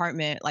in the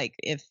apartment? Like,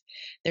 if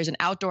there's an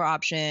outdoor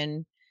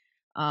option,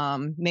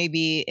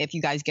 maybe if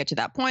you guys get to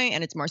that point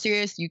and it's more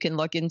serious, you can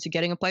look into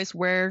getting a place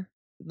where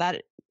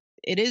that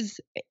it is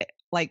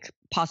like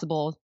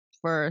possible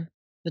for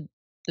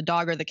the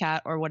dog or the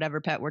cat or whatever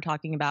pet we're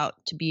talking about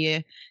to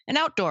be an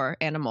outdoor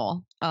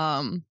animal.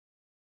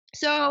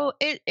 So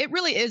it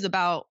really is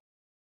about,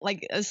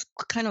 like, it's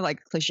kind of like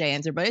a cliche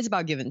answer, but it's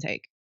about give and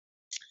take.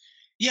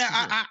 Yeah,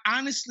 I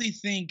honestly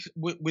think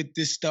with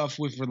this stuff,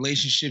 with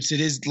relationships, it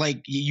is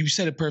like you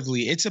said it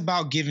perfectly. It's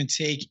about give and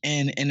take,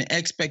 and an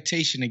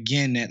expectation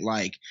again that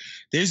like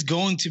there's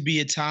going to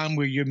be a time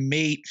where your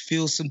mate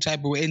feels some type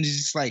of way, and it's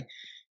just like,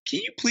 can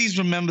you please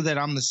remember that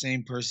I'm the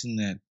same person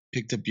that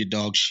picked up your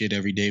dog shit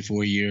every day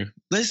for a year?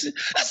 Listen,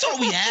 that's all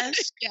we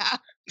ask. Yeah.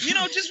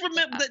 Just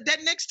remember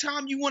that next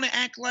time you want to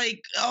act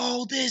like,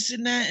 oh, this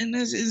and that and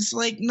this, it's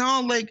like,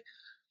 no,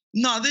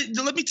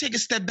 let me take a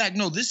step back.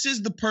 No, this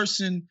is the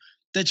person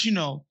that,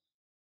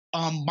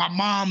 my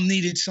mom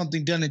needed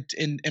something done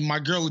and my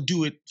girl would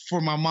do it for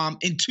my mom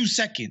in 2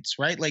 seconds,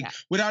 right? Like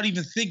without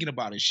even thinking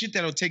about it. Shit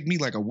that'll take me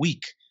like a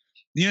week.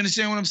 You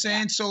understand what I'm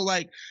saying? So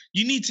like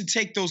you need to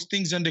take those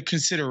things under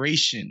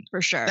consideration.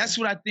 For sure. That's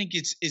what I think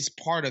it's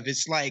part of.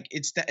 It's like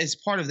it's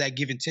part of that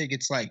give and take.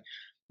 It's like,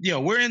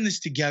 we're in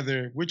this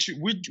together.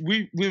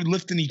 We're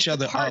lifting each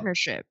other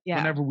partnership, up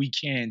whenever we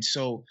can.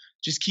 So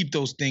just keep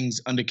those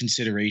things under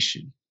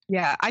consideration.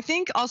 Yeah, I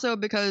think also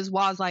because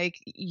Waz, like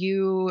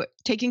you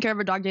taking care of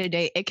a dog day to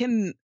day, it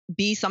can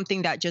be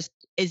something that just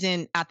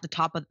isn't at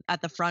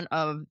the front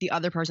of the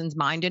other person's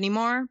mind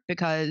anymore,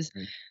 because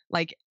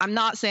like I'm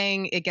not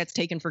saying it gets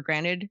taken for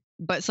granted,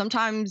 but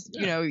sometimes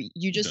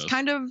you just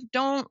kind of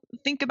don't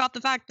think about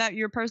the fact that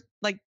your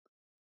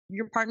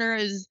partner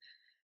is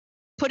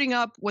putting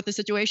up with a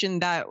situation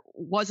that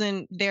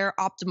wasn't their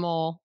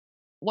optimal,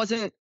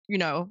 wasn't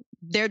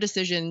their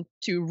decision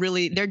to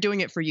really, they're doing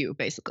it for you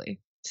basically.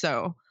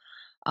 So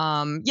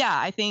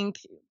I think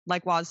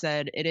like Waz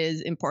said, it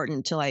is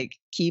important to like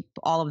keep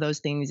all of those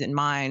things in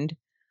mind.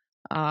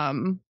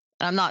 I'm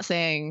not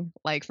saying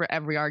like for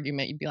every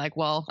argument you'd be like,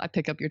 well, I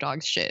pick up your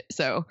dog's shit.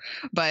 So,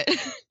 but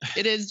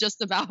it is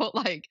just about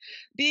like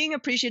being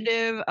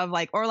appreciative of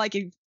like, or like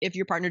if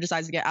your partner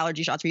decides to get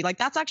allergy shots for you, like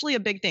that's actually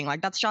a big thing.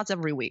 Like that's shots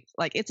every week.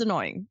 Like it's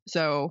annoying.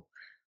 So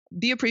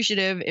be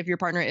appreciative if your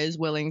partner is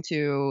willing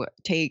to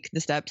take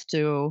the steps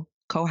to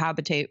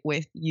cohabitate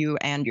with you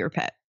and your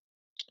pet.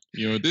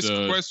 This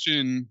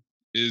question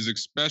is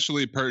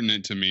especially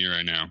pertinent to me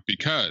right now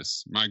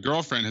because my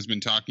girlfriend has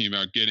been talking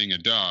about getting a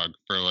dog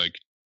for like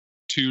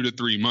 2 to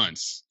 3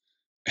 months.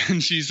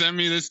 And she sent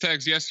me this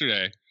text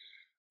yesterday.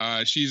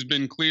 She's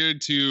been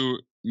cleared to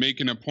make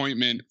an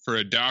appointment for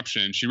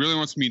adoption. She really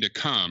wants me to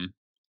come.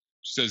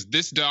 She says,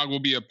 this dog will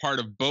be a part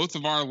of both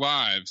of our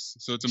lives.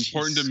 So it's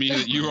important to me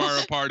that you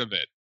are a part of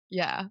it.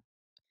 Yeah.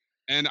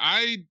 And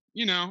I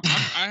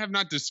have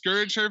not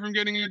discouraged her from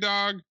getting a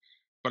dog,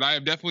 but I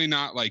have definitely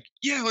not like,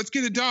 let's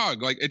get a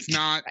dog. Like it's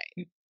not,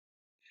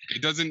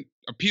 it doesn't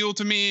appeal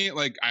to me.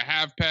 Like I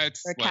have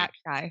pets. Or a cat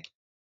guy.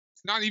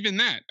 It's not even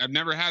that. I've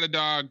never had a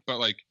dog, but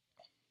like,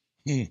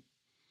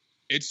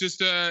 it's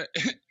just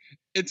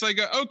it's like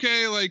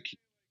okay, like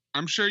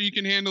I'm sure you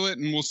can handle it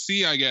and we'll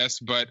see, I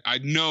guess. But I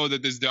know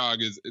that this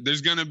dog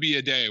there's going to be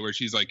a day where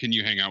she's like, can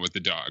you hang out with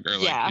the dog? Or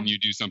like, can you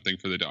do something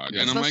for the dog?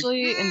 And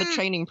especially I'm like, in the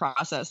training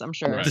process, I'm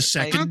sure. Right. The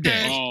second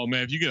day. Oh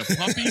man, if you get a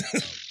puppy.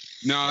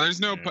 No, there's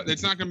no,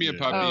 it's not going to be a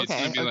puppy. Oh,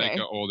 okay, it's going to be like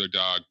an older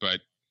dog. But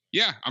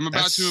yeah, I'm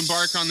about to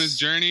embark on this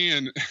journey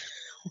and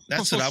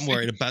that's what I'm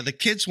worried about. The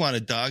kids want a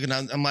dog, and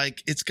I'm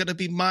like, it's going to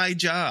be my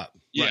job.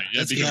 Yeah,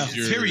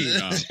 period.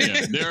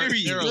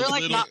 They're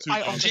like not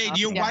Jade,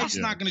 your wife's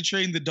not going to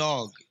train the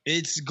dog.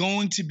 It's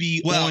going to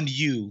be on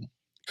you.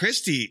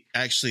 Christy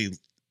actually,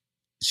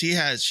 she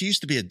used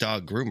to be a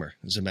dog groomer.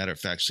 As a matter of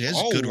fact, she has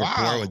a good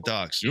rapport with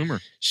dogs.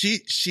 Groomer. She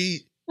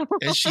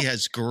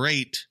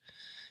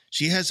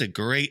has a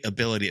great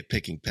ability at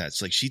picking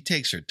pets. Like she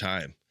takes her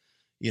time.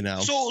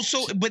 But will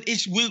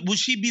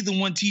she be the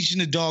one teaching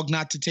the dog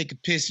not to take a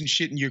piss and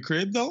shit in your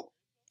crib though?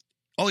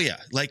 Oh yeah,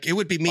 like it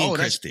would be me and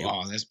Christy.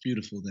 That's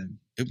beautiful then.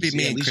 It would be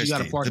me and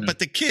Christy. But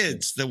the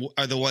kids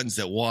are the ones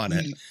that want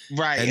it,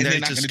 right? And they're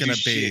just going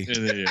to be.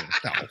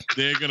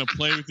 They're going to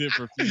play with it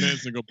for a few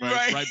minutes and go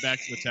right back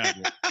to the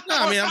tablet. No,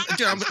 I mean,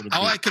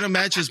 all I can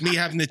imagine is me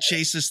having to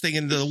chase this thing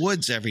into the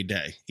woods every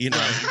day.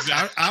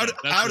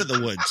 Out of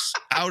the woods.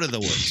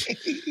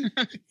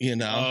 You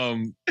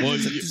know. Well,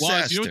 you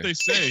know what they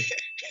say.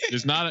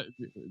 There's not.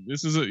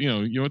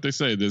 You know what they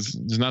say. There's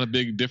not a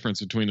big difference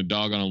between a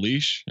dog on a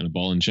leash and a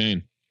ball and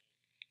chain.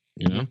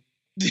 You know.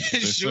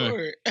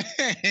 Sure. There's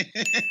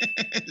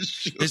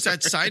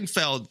that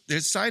Seinfeld.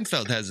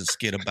 Seinfeld has a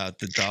skit about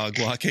the dog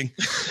walking.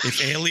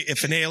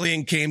 If an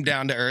alien came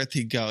down to Earth,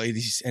 he'd go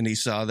and he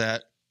saw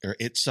that, or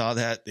it saw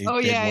that. They'd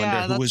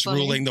wonder who was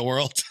ruling the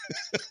world.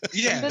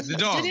 The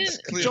dog.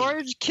 Didn't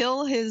George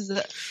kill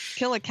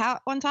a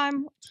cat one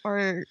time,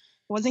 or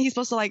wasn't he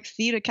supposed to like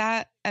feed a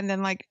cat and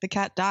then like the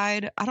cat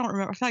died? I don't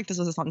remember. I feel like this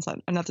was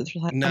another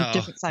different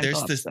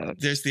episode.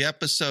 There's the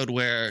episode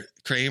where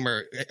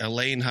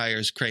Elaine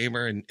hires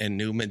Kramer and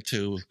Newman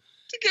to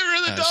get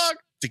rid of the dog.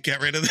 To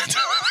get rid of the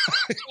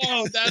dog.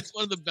 Oh, that's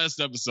one of the best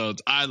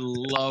episodes. I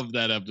love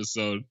that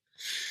episode.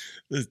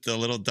 The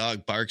little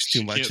dog barks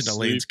too much in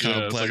Elaine's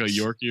complex. It's like a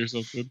Yorkie or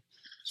something.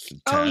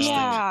 Oh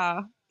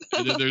yeah.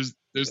 And then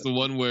there's the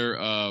one where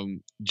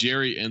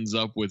Jerry ends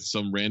up with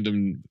some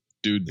random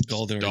dude, the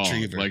golden dog.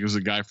 retriever. Like it was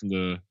a guy from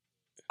the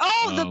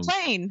the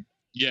plane.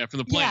 Yeah, from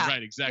the plane. Yeah.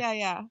 Right, exactly.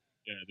 Yeah.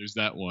 Yeah, there's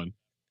that one.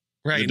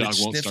 Right. The dog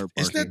won't start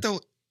barking.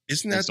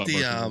 Is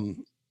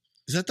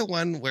that the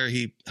one where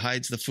he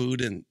hides the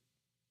food and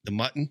the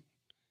mutton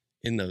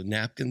in the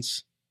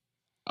napkins?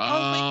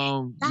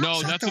 No,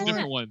 that's a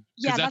different one.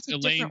 Yeah, that's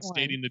Elaine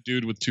dating the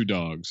dude with two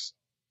dogs.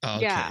 Oh,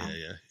 okay,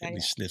 yeah. And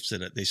he sniffs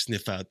it. They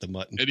sniff out the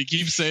mutton. And he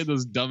keeps saying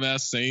those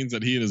dumbass sayings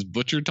that he and his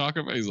butcher talk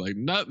about. He's like,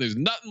 there's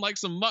nothing like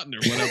some mutton or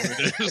whatever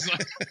it is.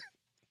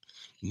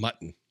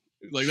 Mutton.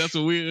 Like that's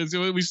what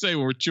we say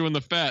when we're chewing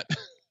the fat.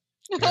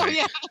 Oh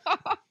yeah.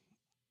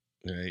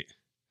 Right.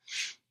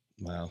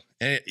 Wow.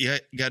 And you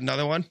got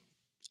another one?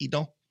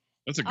 Ito?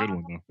 That's a good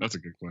one though. That's a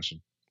good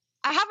question.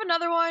 I have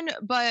another one,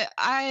 but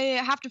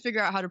I have to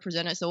figure out how to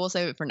present it, so we'll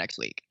save it for next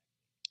week.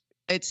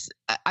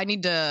 I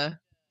need to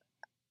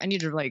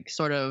like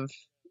sort of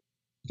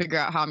figure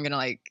out how I'm gonna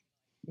like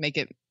make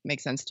it make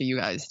sense to you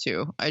guys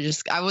too. I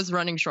was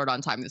running short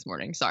on time this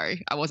morning.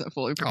 Sorry, I wasn't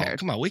fully prepared. Oh,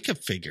 come on, we could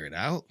figure it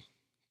out.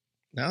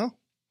 No,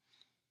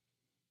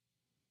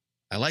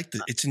 I like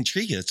it's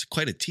intriguing. It's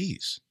quite a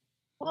tease.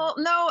 Well,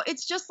 no,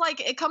 it's just like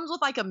it comes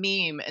with like a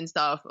meme and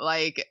stuff.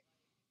 Like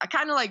I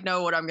kind of like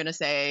know what I'm gonna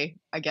say,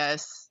 I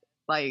guess.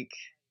 Like,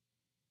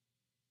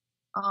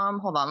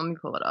 hold on, let me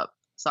pull it up.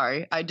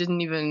 Sorry, I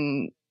didn't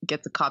even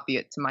get to copy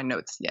it to my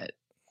notes yet.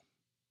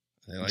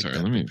 Sorry,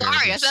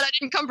 Sorry, I said I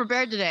didn't come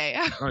prepared today.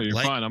 Oh, you're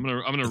fine. I'm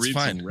gonna read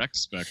some rec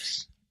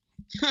specs.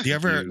 Do you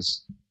ever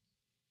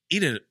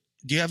eat it?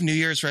 Do you have New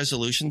Year's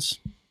resolutions?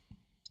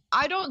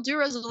 I don't do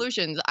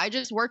resolutions. I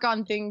just work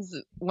on things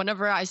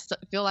whenever I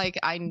feel like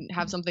I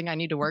have something I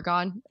need to work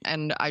on,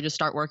 and I just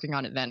start working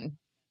on it then.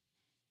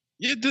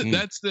 Yeah,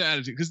 that's the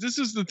attitude. Because this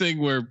is the thing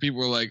where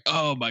people are like,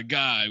 "Oh my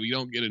God, we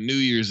don't get a New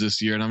Year's this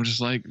year," and I'm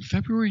just like,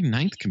 February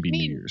 9th can be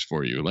New Year's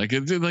for you. Like,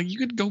 it's like you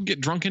could go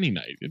get drunk any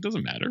night. It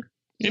doesn't matter.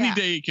 Any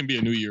day can be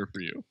a new year for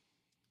you.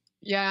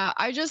 Yeah,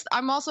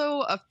 I'm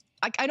also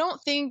I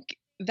don't think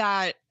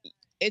that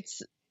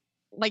it's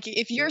like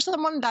if you're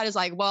someone that is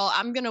like, well,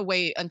 I'm gonna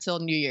wait until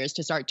New Year's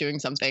to start doing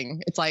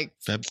something. It's like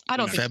I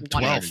don't think Feb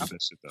 12th.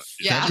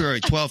 Yeah.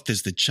 February 12th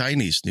is the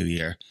Chinese New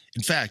Year.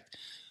 In fact,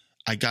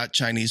 I got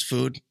Chinese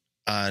food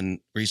on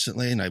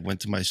recently, and I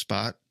went to my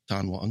spot,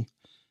 Don Wong,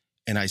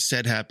 and I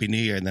said Happy New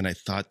Year, and then I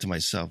thought to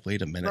myself,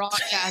 wait a minute. Wrong,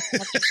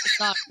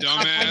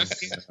 Dumbass.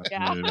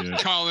 Yeah.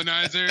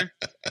 Colonizer.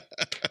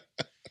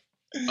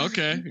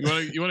 Okay.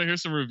 You wanna hear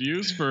some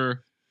reviews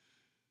for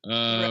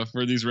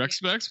these rec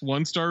specs?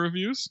 1-star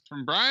reviews?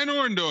 From Brian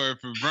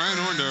Orndorff of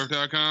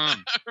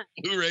BrianOrndorff.com.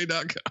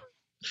 Blu-ray.com.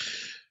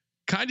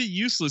 Kind of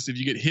useless if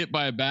you get hit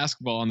by a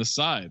basketball on the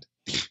side.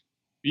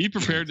 Be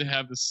prepared to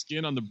have the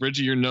skin on the bridge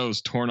of your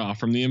nose torn off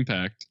from the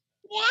impact.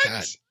 What?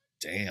 God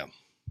damn.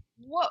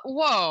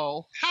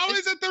 Whoa. How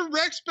is it the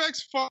rec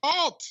specs'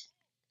 fault?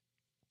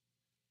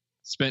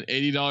 Spent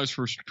 $80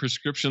 for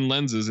prescription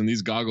lenses, and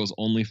these goggles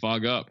only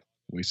fog up.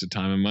 Waste of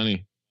time and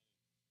money.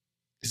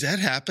 Does that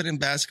happen in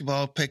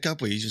basketball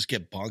pickup where you just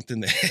get bonked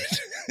in the head?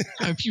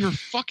 If you're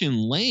fucking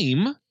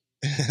lame.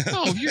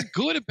 No, if you're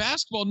good at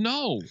basketball,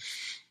 no.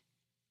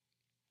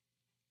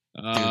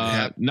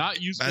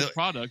 Not useful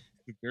product.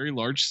 A very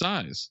large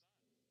size.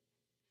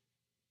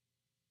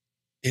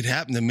 It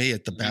happened to me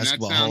at the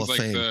Basketball Hall of Fame.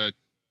 That sounds like the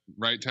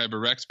right type of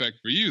rec spec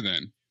for you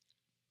then.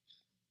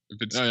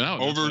 If it's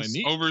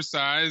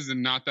oversized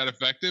and not that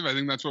effective, I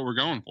think that's what we're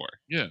going for.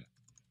 Yeah.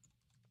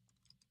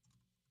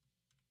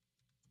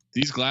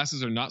 These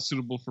glasses are not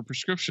suitable for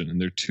prescription, and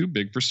they're too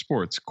big for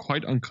sports,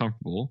 quite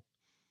uncomfortable,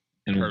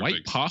 and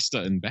white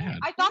pasta and bad.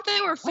 I thought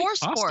they were for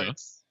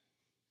sports.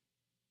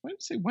 Why did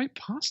it say white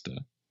pasta?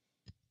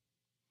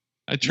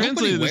 I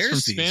translated this from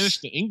Spanish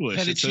to English.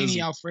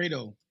 Fettuccine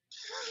Alfredo.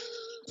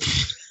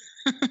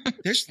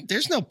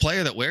 There's no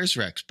player that wears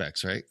rec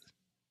specs, right?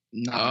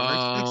 No,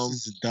 rec specs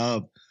is a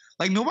dub.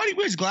 Like nobody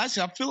wears glasses.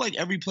 I feel like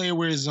every player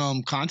wears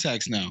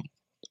contacts now.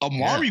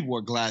 Amari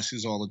wore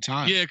glasses all the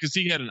time. Yeah, because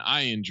he had an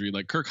eye injury.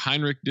 Like Kirk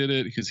Heinrich did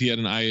it because he had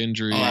an eye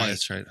injury. Oh,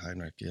 that's right,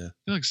 Heinrich. Yeah. I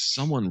feel like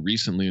someone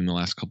recently in the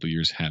last couple of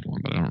years had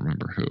one, but I don't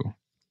remember who.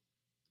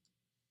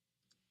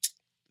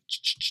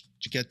 Did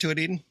you get to it,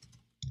 Eden?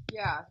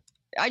 Yeah.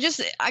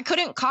 I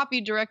couldn't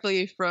copy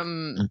directly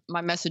from my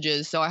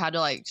messages, so I had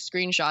to like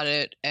screenshot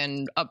it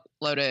and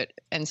upload it.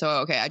 And so,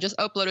 okay, I just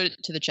uploaded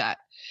it to the chat.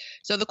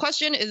 So the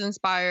question is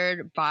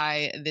inspired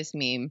by this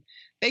meme.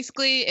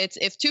 Basically, it's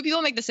if two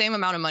people make the same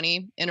amount of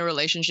money in a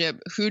relationship,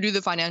 who do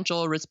the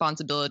financial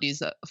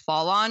responsibilities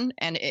fall on?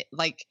 And it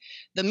like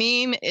the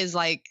meme is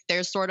like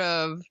there's sort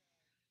of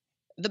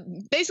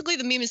basically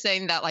the meme is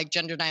saying that like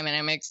gender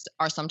dynamics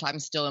are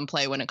sometimes still in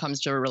play when it comes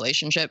to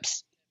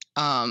relationships.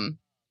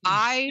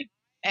 I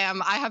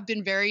have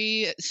been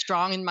very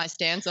strong in my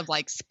stance of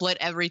like split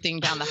everything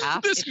down the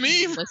half. This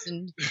meme.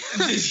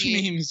 This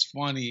meme is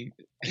funny.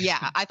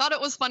 Yeah, I thought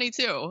it was funny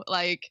too.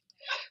 Like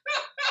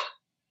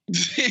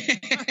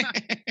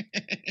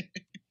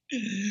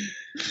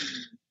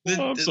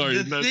I'm sorry.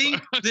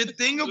 The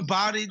thing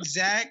about it,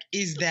 Zach,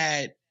 is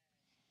that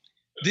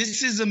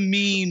this is a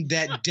meme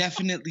that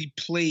definitely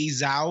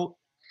plays out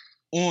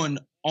on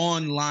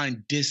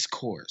online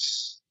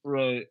discourse.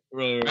 Right.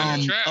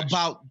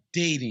 About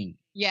dating.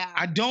 Yeah.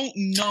 I don't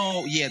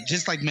know. Yeah,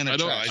 just like men are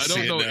trash.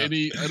 I don't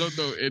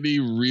know any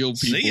real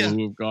people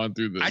who have gone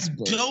through this. I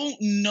don't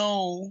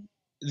know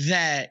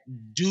that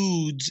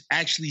dudes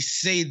actually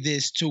say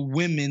this to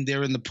women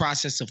they're in the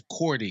process of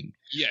courting.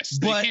 Yes,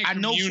 but I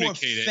know for a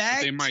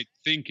fact they might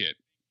think it.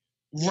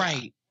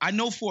 Right. I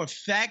know for a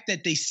fact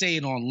that they say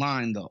it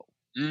online though.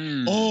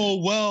 Mm.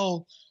 Oh,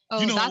 well.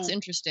 Oh, that's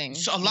interesting.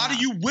 So a lot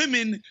of you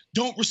women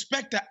don't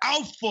respect the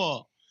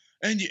alpha.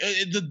 And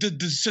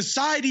the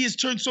society has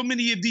turned so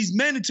many of these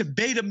men into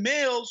beta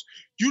males.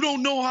 you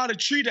don't know how to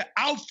treat an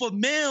alpha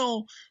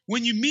male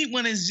when you meet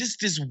one. It's just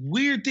this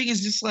weird thing.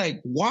 It's just like,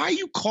 why are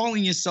you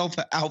calling yourself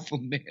an alpha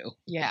male?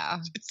 Yeah.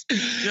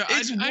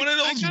 It's one of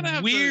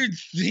those weird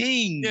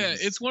things. Yeah,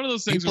 it's one of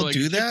those things People where like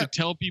do if you have that? to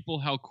tell people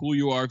how cool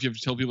you are, if you have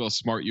to tell people how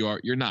smart you are,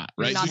 you're not,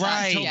 right? You're not If you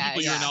right. tell Yeah,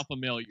 people you're an yeah. alpha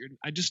male,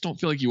 I just don't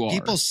feel like you are.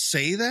 People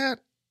say that?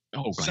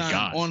 oh my Son,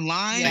 god.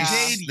 online, Yeah.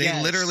 Jade, They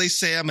yes. literally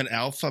say I'm an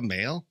alpha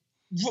male?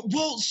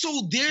 Well,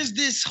 so there's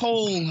this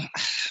whole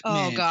Oh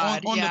man,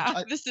 God. on Yeah.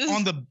 the, This is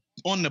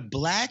on the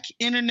black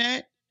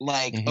internet,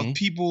 like of Mhm.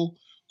 people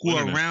who are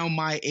Internet. around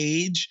my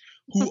age,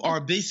 who are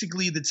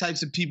basically the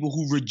types of people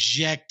who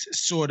reject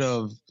sort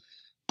of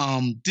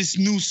this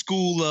new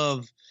school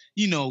of,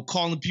 you know,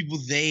 calling people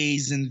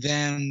theys and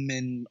them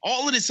and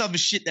all of this other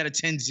shit that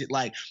attends it,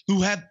 like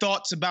who have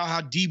thoughts about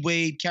how D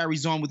Wade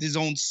carries on with his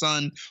own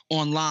son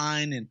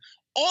online and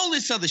all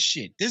this other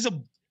shit. There's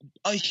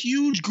a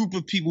huge group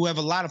of people who have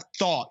a lot of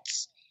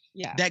thoughts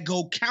yeah. that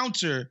go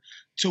counter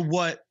to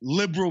what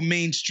liberal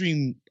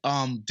mainstream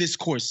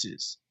discourse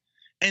is.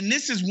 And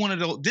this is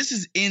this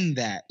is in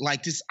that,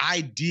 like this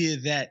idea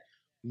that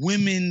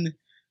women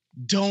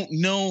don't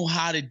know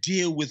how to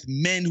deal with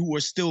men who are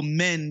still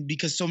men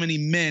because so many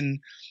men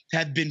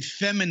have been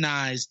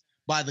feminized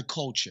by the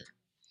culture.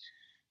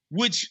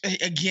 Which,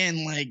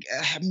 again, like,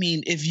 I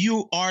mean, if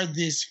you are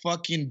this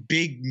fucking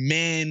big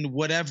man,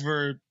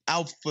 whatever,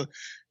 alpha,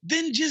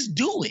 then just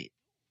do it.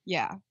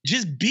 Yeah.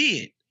 Just be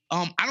it.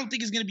 I don't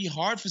think it's going to be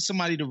hard for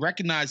somebody to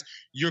recognize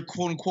your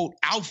quote unquote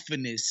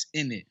alphaness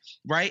in it,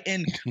 right?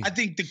 And I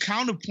think the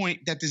counterpoint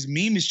that this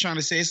meme is trying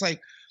to say, it's like,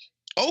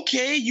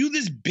 okay, you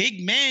this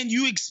big man,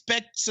 you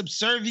expect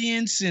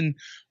subservience and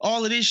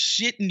all of this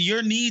shit and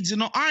your needs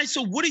and all. All right,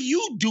 so what are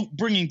you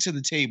bringing to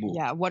the table?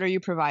 Yeah. What are you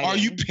providing? Are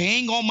you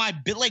paying all my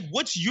bill? Like,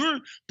 what's your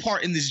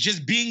part in this?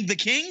 Just being the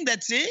king?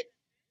 That's it?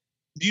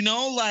 You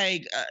know,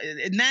 like,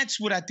 and that's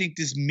what I think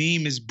this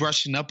meme is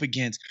brushing up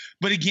against.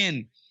 But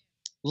again,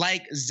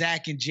 like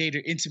Zach and Jade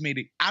are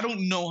intimating, I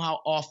don't know how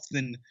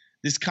often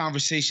this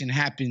conversation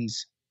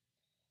happens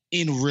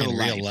in real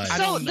life. I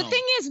So don't the know.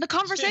 thing is, the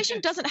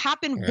conversation doesn't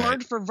happen Right.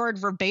 word for word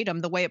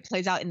verbatim the way it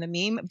plays out in the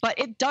meme, but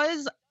it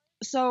does.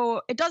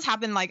 So it does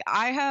happen. Like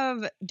I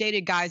have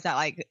dated guys that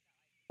like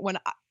when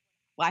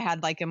I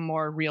had like a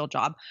more real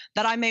job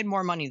that I made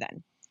more money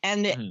than,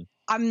 and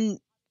I'm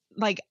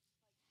like,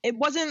 it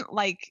wasn't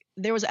like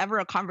there was ever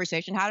a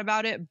conversation had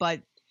about it,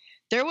 but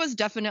there was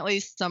definitely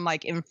some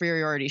like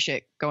inferiority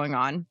shit going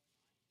on.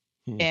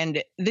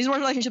 And these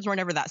relationships were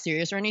never that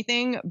serious or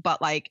anything,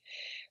 but like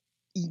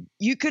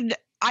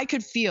I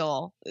could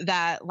feel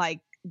that like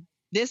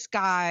this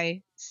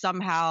guy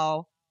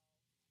somehow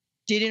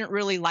didn't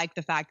really like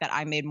the fact that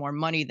I made more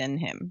money than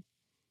him.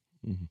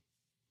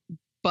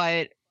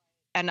 But,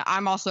 and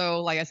I'm also,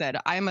 like I said,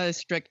 I'm a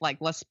strict, like,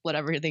 let's split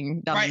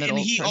everything down the middle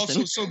and he person.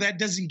 also, so that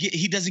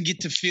he doesn't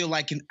get to feel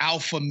like an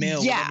alpha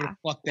male, whatever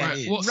the fuck that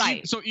is. Well,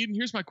 so Eden,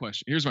 here's my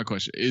question.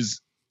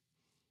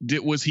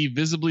 Was he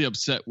visibly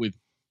upset with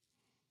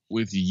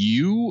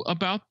you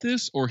about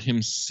this or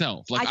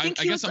himself? Like I think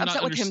he was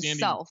upset with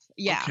himself.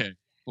 Yeah. Okay.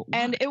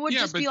 And it would Yeah,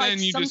 just but be then like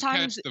you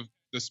sometimes. just catch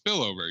the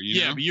spillover, you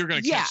know? But you're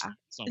gonna Yeah. catch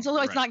something, And so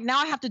it's right? like now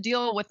I have to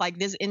deal with like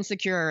this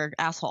insecure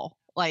asshole.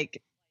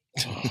 Like,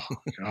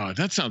 God,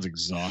 that sounds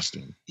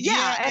exhausting.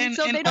 yeah. And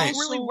so they don't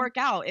really also- work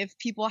out if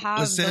people have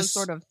Was those this-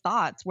 sort of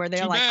thoughts where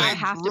they're Too like, I bad,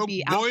 have to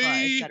be boy. alpha,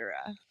 etc.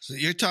 So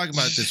you're talking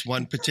about this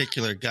one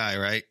particular guy,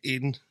 right,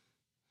 Eden?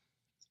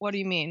 What do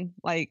you mean?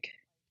 Like,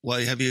 Well,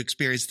 have you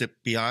experienced it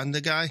beyond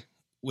the guy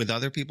with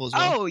other people as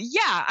well? oh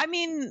yeah. I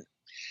mean,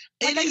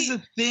 It like, is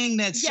a thing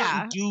that certain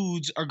yeah.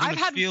 dudes are going I've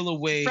to had feel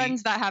away.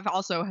 friends that have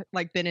also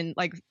like been in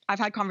like I've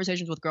had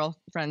conversations with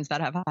girlfriends that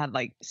have had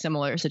like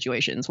similar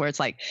situations where it's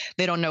like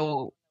they don't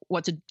know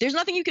what to. There's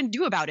nothing you can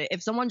do about it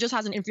if someone just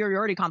has an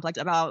inferiority complex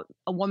about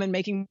a woman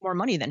making more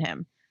money than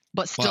him,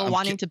 but still I'm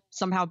wanting to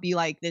somehow be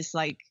like this,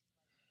 like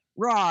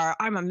raw,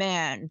 I'm a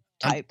man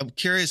type. I'm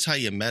curious how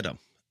you met him.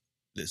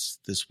 This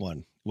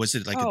one, was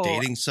it like Oh. a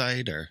dating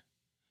site or?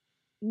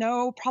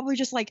 No, probably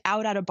just like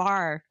out at a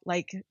bar.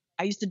 Like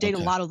I used to date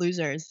Okay. a lot of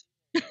losers.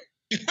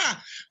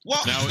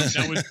 Well, Now,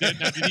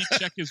 did he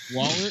check his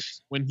wallet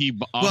when he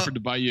offered to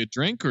buy you a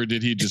drink, or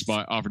did he just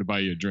offer to buy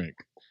you a drink?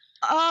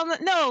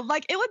 No,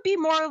 like it would be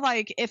more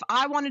like if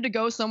I wanted to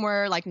go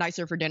somewhere like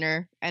nicer for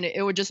dinner, and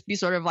it would just be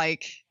sort of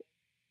like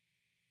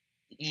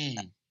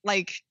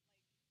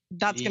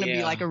that's gonna be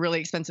Yeah. like a really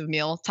expensive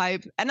meal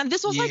type. And then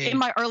this was like Yeah. in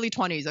my early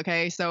 20s,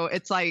 okay? So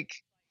it's like,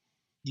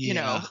 you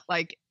know, Yeah.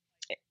 like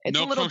it's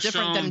No a little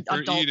different than Cochon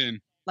for adult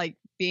Eden. like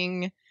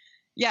being.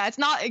 Yeah, it's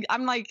not.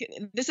 I'm like,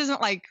 this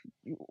isn't like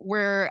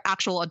we're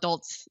actual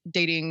adults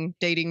dating,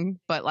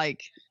 but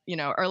like, you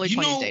know, early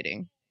 20s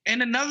dating.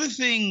 And another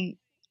thing,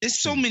 there's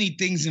so many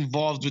things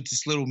involved with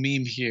this little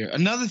meme here.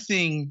 Another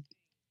thing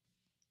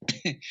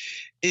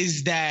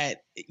is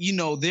that, you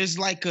know, there's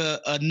like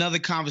another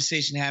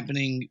conversation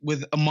happening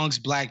with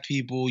amongst Black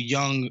people,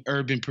 young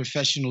urban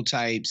professional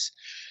types.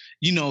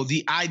 You know,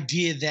 the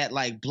idea that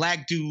like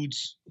Black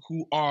dudes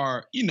who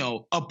are, you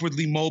know,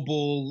 upwardly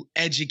mobile,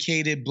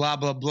 educated, blah,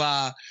 blah,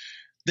 blah,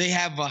 they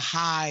have a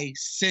high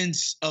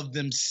sense of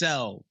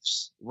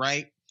themselves,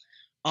 right?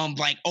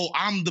 Like, oh,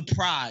 I'm the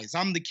prize,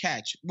 I'm the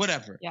catch,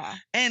 whatever. Yeah.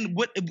 And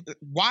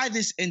why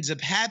this ends up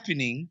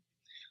happening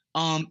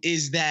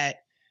is that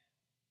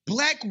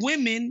Black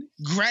women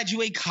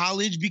graduate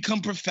college,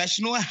 become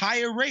professional at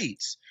higher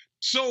rates.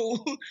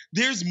 So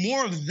there's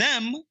more of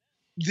them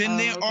than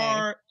there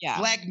are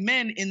Black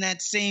men in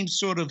that same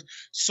sort of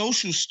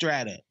social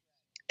strata.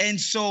 And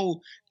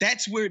so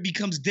that's where it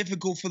becomes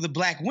difficult for the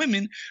Black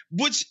women,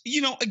 which,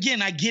 you know,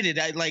 again, I get it.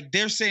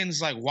 They're saying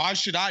it's like, why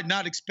should I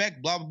not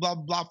expect blah, blah, blah,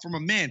 blah from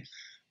a man?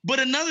 But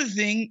another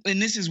thing,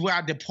 and this is where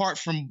I depart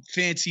from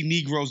fancy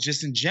Negroes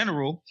just in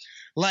general,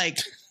 like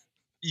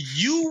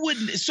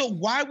so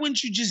why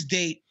wouldn't you just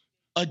date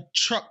a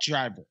truck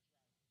driver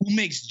who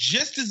makes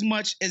just as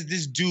much as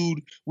this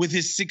dude with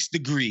his 6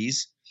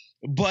 degrees,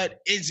 but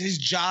his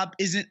job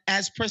isn't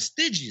as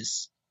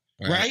prestigious,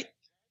 right?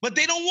 But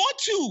they don't want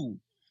to.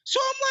 So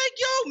I'm like,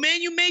 yo,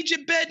 man, you made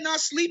your bed, now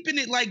sleep in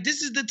it. Like,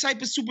 this is the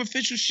type of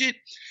superficial shit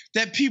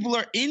that people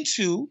are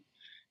into.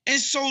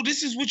 And so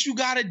this is what you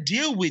got to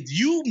deal with.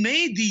 You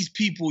made these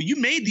people, you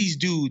made these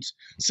dudes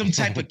some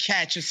type of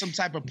catch or some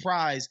type of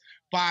prize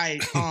by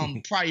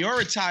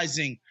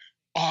prioritizing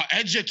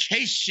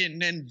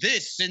education and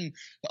this and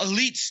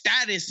elite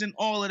status and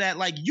all of that.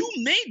 Like, you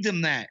made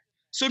them that.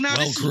 So now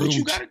this is what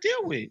you got to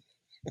deal with.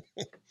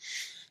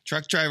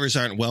 Truck drivers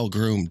aren't well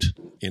groomed,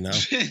 you know.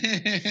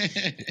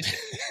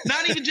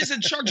 Not even just a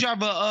truck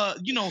driver,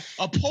 you know,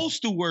 a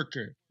postal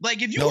worker.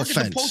 Like, if you work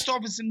at the post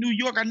office in New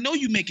York, I know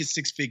you making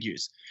 6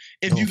 figures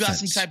if you got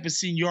some type of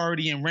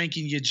seniority and rank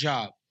in your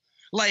job.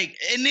 Like,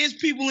 and there's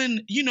people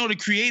in, you know, the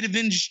creative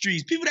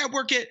industries, people that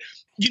work at,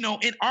 you know,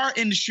 in our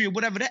industry or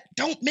whatever, that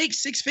don't make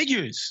 6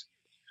 figures,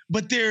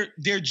 but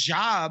their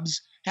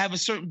jobs have a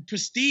certain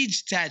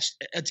prestige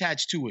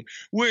attached to it.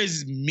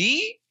 Whereas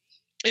me,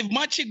 if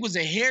my chick was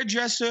a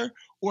hairdresser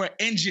or an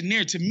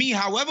engineer, to me,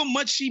 however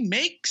much she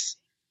makes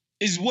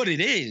is what it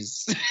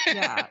is.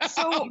 Yeah.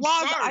 So,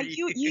 Waz,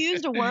 you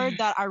used a word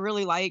that I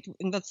really liked,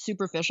 and that's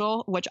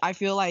superficial, which I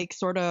feel like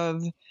sort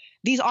of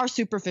these are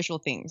superficial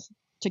things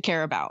to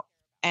care about.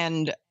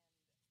 And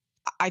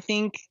I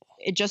think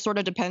it just sort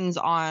of depends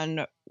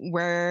on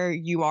where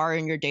you are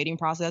in your dating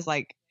process.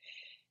 Like,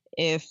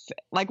 if,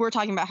 like, we're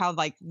talking about how,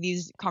 like,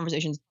 these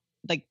conversations,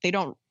 like, they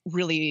don't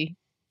really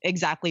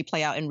exactly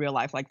play out in real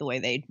life like the way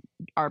they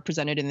are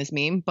presented in this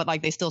meme, but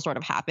like they still sort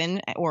of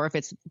happen, or if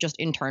it's just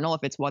internal,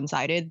 if it's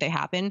one-sided, they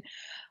happen.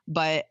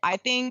 But I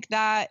think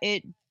that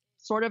it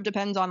sort of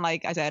depends on,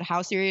 like I said,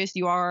 how serious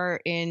you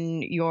are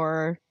in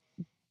your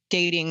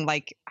dating,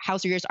 like how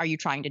serious are you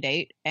trying to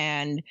date,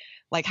 and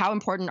like how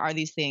important are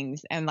these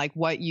things, and like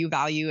what you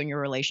value in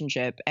your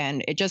relationship.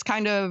 And it just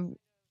kind of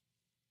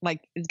like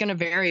it's going to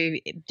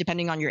vary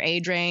depending on your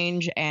age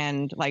range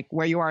and like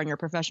where you are in your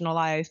professional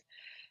life.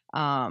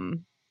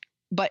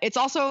 But it's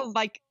also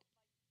like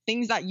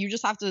things that you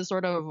just have to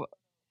sort of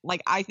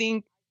like, I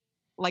think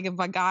like if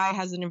a guy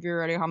has an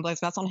inferiority complex,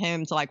 that's on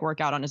him to like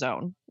work out on his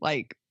own.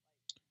 Like,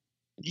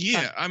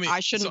 yeah, I mean, I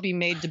shouldn't be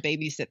made to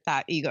babysit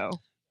that ego.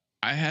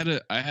 I had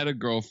a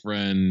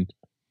girlfriend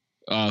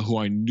who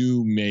I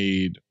knew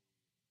made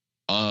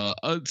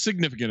a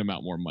significant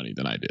amount more money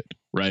than I did,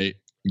 right?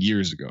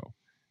 Years ago.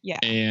 Yeah.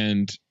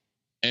 And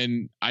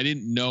I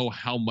didn't know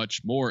how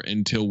much more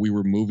until we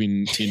were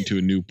moving into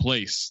a new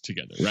place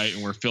together, right?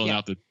 And we're filling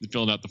out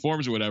the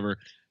forms or whatever.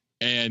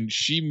 And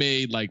she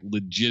made like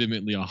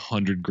legitimately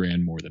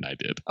 $100,000 more than I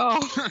did.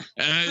 Oh,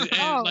 and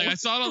like I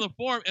saw it on the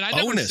form, and I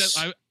never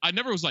said, I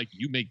never was like,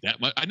 you make that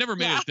much. I never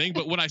made it a thing.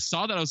 But when I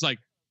saw that, I was like,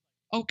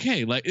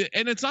 okay, like,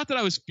 and it's not that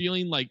I was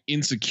feeling like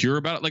insecure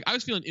about it. Like I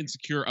was feeling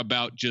insecure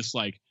about just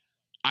like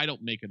I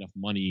don't make enough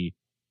money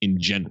in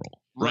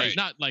general, right?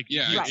 Not like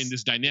in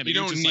this dynamic. You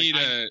don't need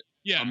like,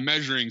 a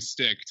measuring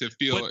stick to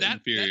feel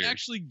inferior. That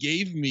actually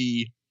gave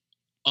me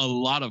a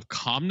lot of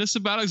calmness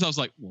about it, because I was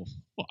like, well,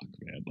 fuck,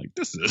 man, like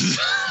this is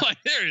like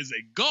there is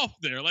a gulf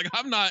there. Like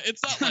I'm not.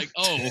 It's not like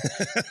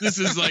this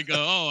is like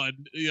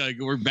like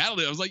we're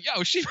battling. I was like,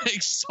 yo, she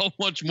makes so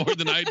much more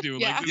than I do.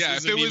 Like,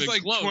 if it was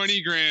like close.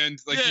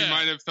 $20,000, like you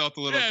might have felt a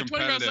little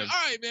competitive. Like,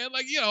 all right, man,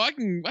 like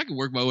I can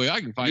work my way.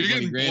 I can find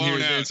 $20,000 here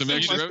and there, some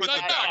extra.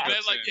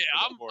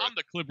 I'm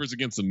the Clippers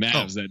against the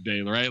Mavs that day,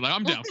 right? Like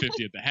I'm down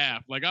 50 at the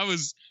half. Like I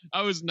was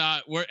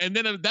not where, and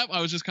then at that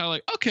I was just kind of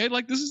like, okay,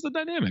 like this is the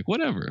dynamic,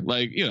 whatever.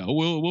 Like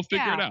we'll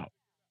figure it out.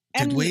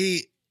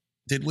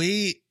 Did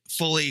we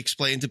fully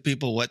explain to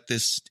people what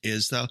this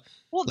is though?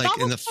 Well, like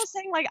I was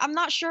saying, like I'm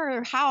not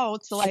sure how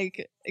to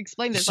like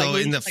explain this. So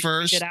like, in the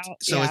first,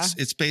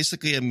 it's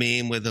basically a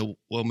meme with a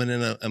woman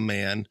and a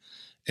man,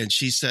 and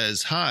she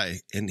says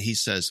hi, and he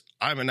says,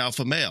 "I'm an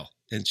alpha male,"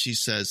 and she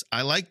says,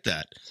 "I like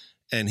that,"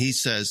 and he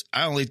says,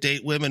 "I only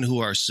date women who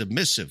are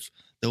submissive,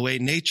 the way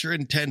nature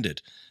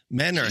intended.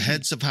 Men are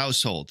heads of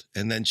household,"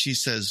 and then she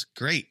says,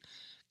 "Great,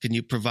 can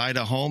you provide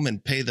a home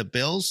and pay the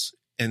bills?"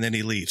 And then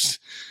he leaves.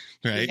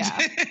 Right.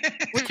 Yeah.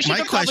 Which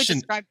my question.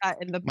 Describe that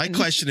in the, my in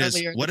question is,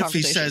 earlier in what the if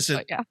he says conversation,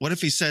 it? but yeah. What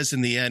if he says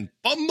in the end,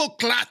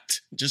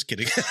 "Bumbleclat"? Just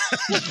kidding.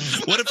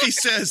 What if he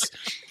says?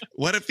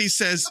 What if he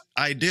says,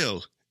 "I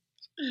do"?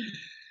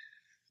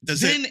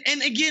 Does then it?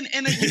 and again,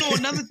 and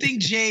another thing,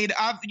 Jade,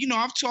 I've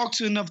talked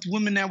to enough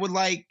women that were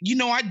like,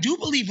 I do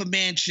believe a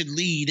man should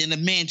lead and a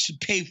man should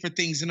pay for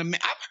things, and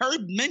I've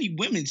heard many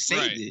women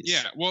say this.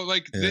 Yeah, well,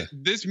 like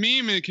this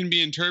meme, it can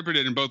be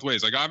interpreted in both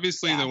ways. Like,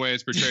 obviously, the way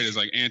it's portrayed is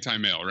like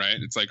anti-male, right?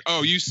 It's like,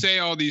 oh, you say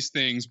all these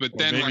things, but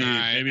then when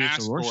I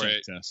ask for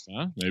it, test,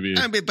 huh? Maybe.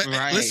 I mean, but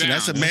Right. listen,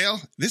 as a male,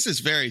 this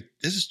is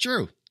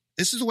true.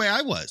 This is the way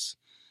I was.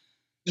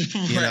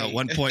 At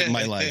one point in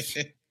my life.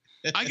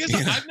 I guess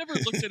I've never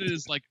looked at it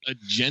as like a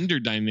gender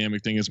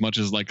dynamic thing as much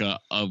as like a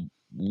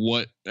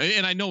what,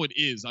 and I know it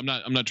is. I'm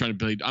not trying to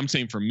play. I'm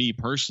saying for me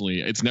personally,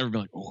 it's never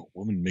been like, oh, a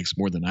woman makes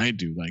more than I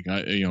do. Like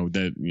that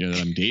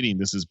I'm dating.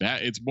 This is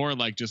bad. It's more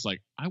like just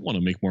like I want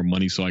to make more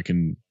money so I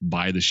can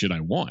buy the shit I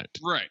want.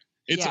 Right.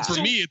 It's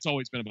for me. It's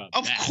always been about.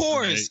 Of that,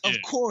 course, right?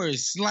 of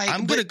course. Like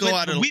I'm gonna go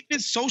out. We've been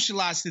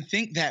socialized to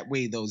think that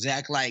way, though,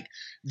 Zach. Like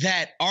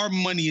that, our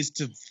money is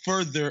to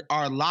further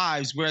our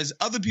lives, whereas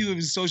other people have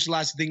been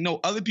socialized to think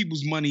no, other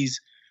people's monies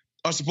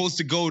are supposed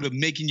to go to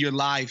making your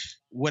life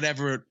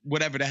whatever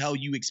the hell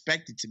you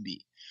expect it to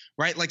be,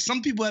 right? Like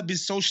some people have been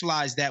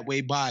socialized that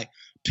way by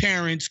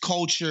parents,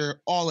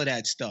 culture, all of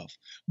that stuff.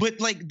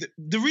 But like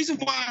the reason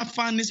why I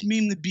find this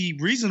meme to be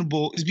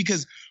reasonable is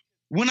because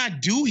when I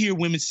do hear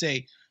women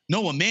say,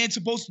 no, a man's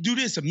supposed to do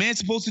this. A man's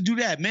supposed to do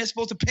that. A man's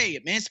supposed to pay.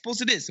 A man's supposed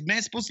to this. A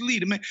man's supposed to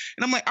lead. And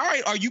I'm like, all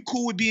right, are you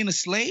cool with being a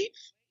slave?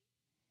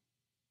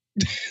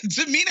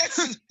 To me, that's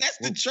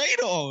the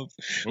trade-off.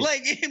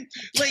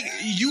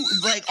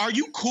 Are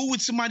you cool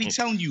with somebody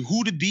telling you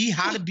who to be,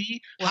 how to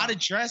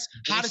dress,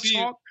 how to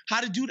talk, how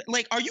to do that?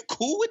 Like, are you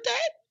cool with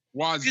that?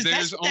 Waz,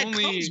 there's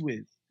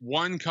only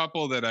one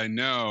couple that I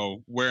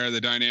know where the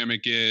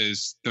dynamic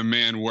is the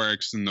man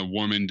works and the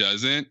woman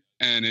doesn't,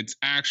 and it's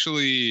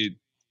actually.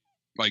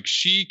 Like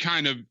she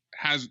kind of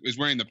is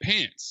wearing the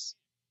pants.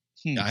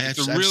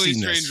 It's a really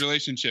strange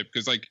relationship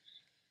because like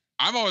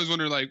I've always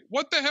wondered like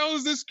what the hell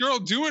is this girl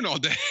doing all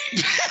day?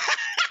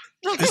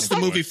 This is the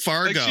movie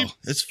Fargo.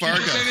 It's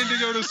Fargo. She pretended to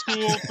go to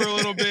school for a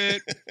little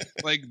bit.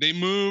 Like they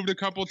moved a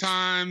couple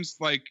times.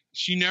 Like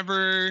he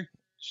hasn't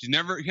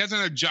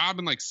had a job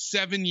in like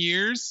 7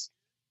 years.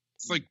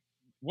 It's like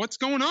what's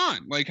going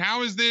on? Like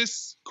how is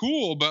this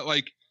cool? But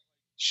like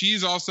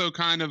she's also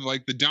kind of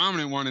like the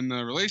dominant one in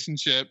the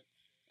relationship.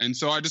 And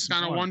so I just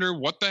kind of wonder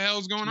what the hell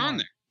is going on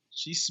there.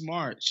 She's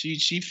smart.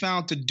 She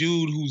found the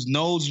dude whose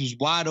nose was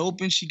wide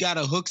open. She got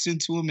her hooks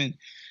into him, and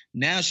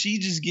now she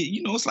just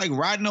it's like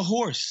riding a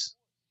horse.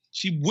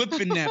 She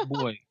whipping that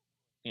boy.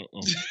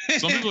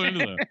 Some people are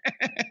into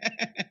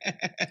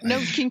that. No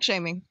kink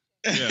shaming.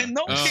 Yeah.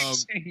 No kink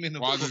shaming.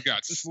 Waz has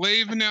got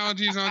slave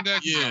analogies on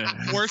deck.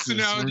 Horse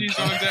analogies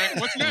on deck.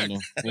 What's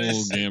next?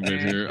 Full gambit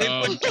here.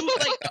 How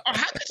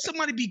could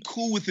somebody be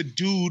cool with a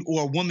dude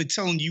or a woman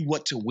telling you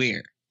what to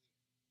wear?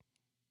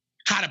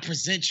 How to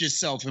present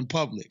yourself in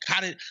public?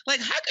 How could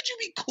you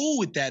be cool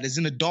with that as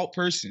an adult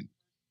person?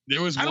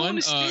 There was one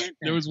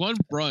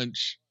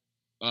brunch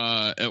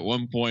at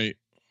one point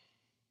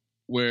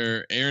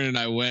where Aaron and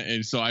I went,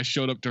 and so I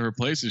showed up to her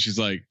place, and she's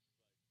like,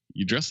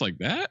 "You dress like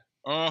that?"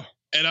 Oh.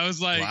 And I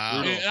was like,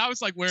 wow. And I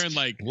was like wearing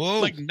like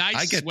nice.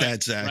 I get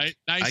sweats, that, Zach. Right?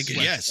 Nice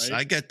sweats, right?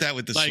 I get that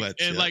with the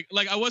sweats. And like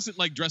I wasn't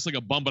like dressed like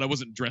a bum, but I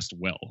wasn't dressed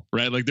well,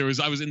 right? Like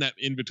I was in that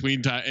in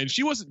between time, and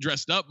she wasn't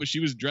dressed up, but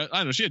she was dressed. I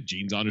don't know, she had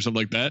jeans on or something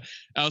like that.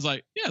 I was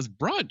like, yeah, it's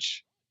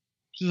brunch.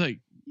 She's like,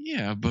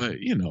 yeah, but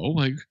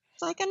like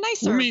it's like a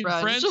nicer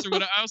brunch. Friends or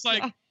whatever. I was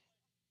like,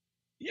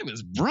 yeah, but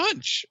it's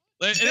brunch.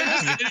 Like,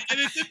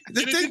 it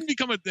didn't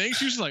become a thing.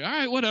 She was just like, all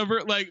right,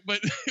 whatever. Like, but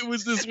it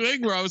was this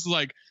thing where I was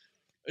like.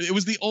 It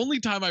was the only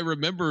time I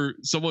remember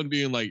someone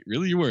being like,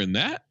 really, you're wearing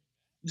that?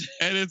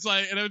 And it's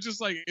like, and I was just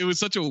like, it was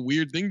such a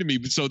weird thing to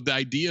me. So the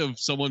idea of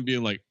someone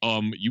being like,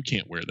 you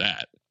can't wear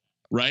that.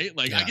 Right.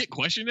 Like I get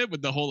questioned it,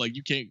 but the whole, like,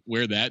 you can't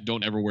wear that.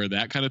 Don't ever wear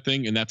that kind of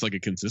thing. And that's like a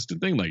consistent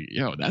thing. Like,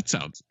 that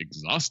sounds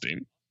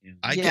exhausting.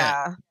 I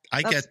get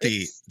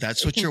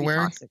that's what you're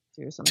wearing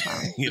too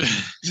sometimes.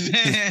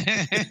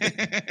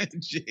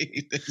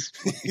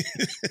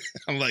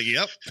 I'm like,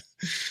 yep.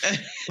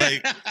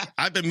 Like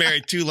I've been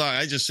married too long.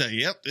 I just say,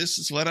 yep, this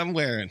is what I'm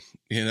wearing.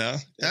 I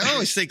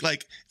always think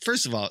like,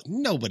 first of all,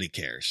 nobody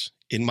cares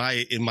in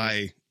my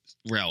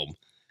realm.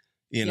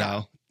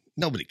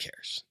 Nobody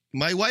cares.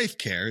 My wife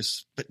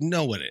cares, but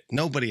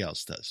nobody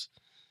else does.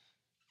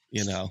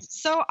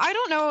 So I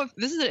don't know if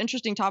this is an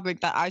interesting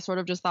topic that I sort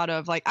of just thought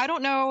of. Like, I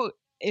don't know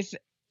if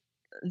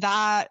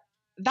that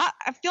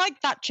I feel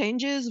like that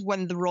changes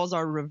when the roles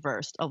are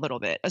reversed a little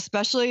bit,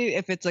 especially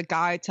if it's a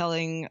guy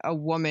telling a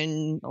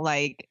woman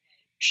like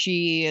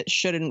she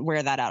shouldn't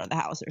wear that out of the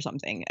house or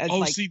something.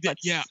 It's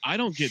I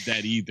don't get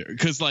that either.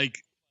 Because like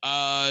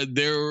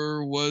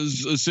there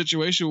was a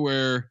situation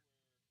where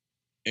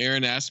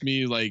Aaron asked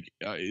me like,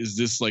 is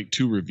this like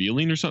too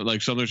revealing or something?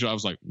 Like something. I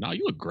was like, nah,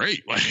 you look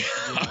great. Like,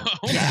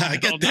 I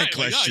get that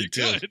question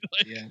too.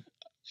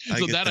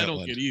 So that I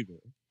don't get either.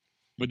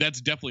 But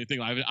that's definitely a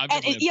thing. I've And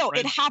definitely had it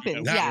friends,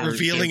 happens. Not Yeah,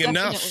 revealing it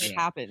enough. definitely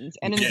happens.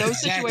 And in Yeah, those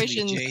exactly,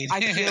 situations, Jade.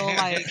 I feel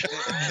like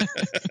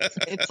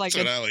it's like That's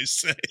what I always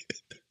say.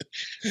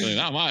 Like,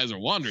 now my eyes are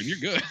wandering. You're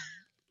good.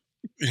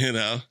 You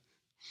know.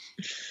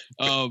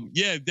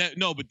 Yeah,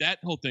 but that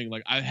whole thing,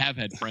 like I have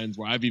had friends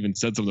where I've even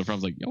said something to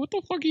friends like, "Yo, what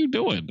the fuck are you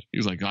doing?" He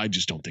was like, "I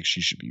just don't think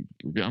she should be."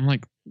 I'm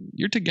like,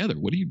 "You're together.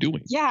 What are you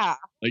doing?" yeah,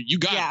 Like you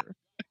got her.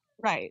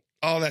 right.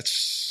 Oh,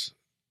 it's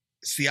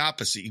the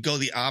opposite. You go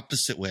the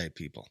opposite way,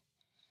 people.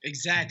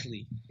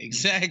 Exactly.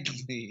 Is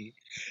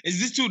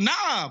this too?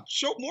 Nah,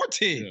 show more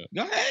tit.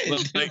 Yeah. Go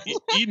ahead. Like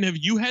Eden, have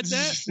you had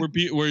that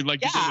where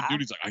like you Yeah. said the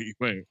dude's like,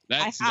 wait,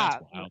 that's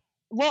have. wild.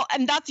 Well,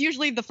 and that's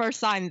usually the first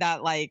sign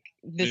that like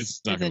this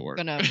It's not gonna isn't work.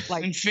 gonna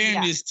like. In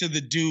fairness to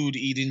the dude,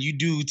 Eden, you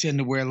do tend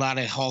to wear a lot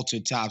of halter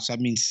tops. I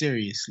mean,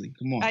 seriously,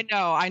 come on. I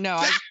know. I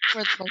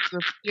wear the most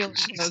revealing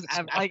clothes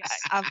ever. Like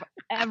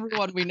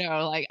everyone we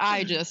know. Like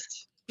I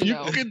just. You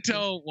know. can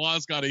tell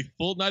Waz got a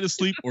full night of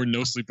sleep or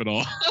no sleep at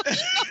all.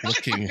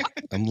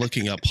 I'm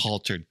looking up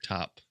haltered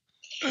top.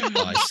 Oh,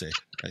 I see.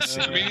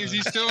 I mean, is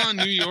he still on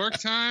New York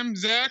time,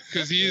 Zach?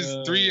 Because he is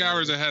 3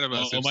 hours ahead of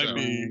us. He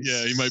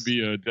might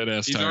be a dead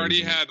ass. He's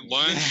already had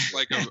lunch,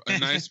 like a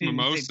nice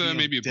mimosa,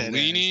 maybe a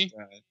Bellini.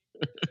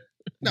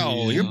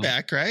 No, you're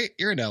back, right?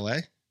 You're in LA.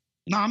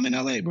 No, I'm in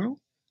LA, bro.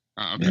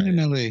 Oh, I'm in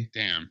LA.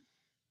 Damn.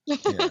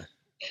 Yeah.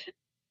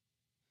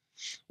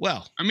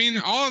 Well, I mean,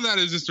 all of that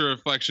is just a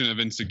reflection of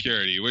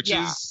insecurity, which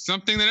is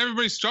something that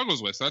everybody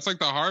struggles with. So that's like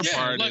the hard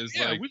part.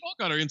 We've all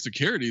got our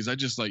insecurities. I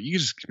just like you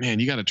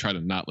got to try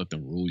to not let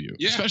them rule you,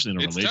 especially in a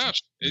relationship.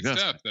 Tough.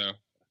 It's tough, though.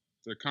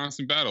 It's a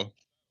constant battle.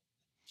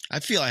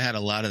 I feel I had a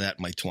lot of that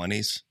in my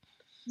 20s.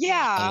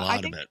 Yeah, I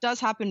think it does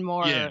happen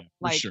more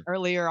sure.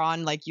 earlier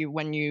on, like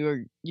when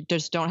you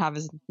just don't have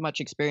as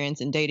much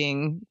experience in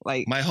dating.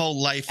 Like my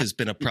whole life has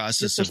been a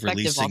process of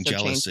releasing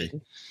jealousy.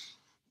 Changes.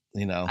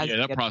 You know,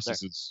 that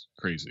process is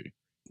crazy.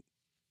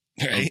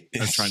 Right?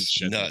 I'm trying to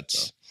shed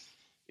nuts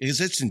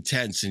because it's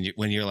intense, and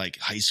when you're like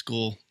high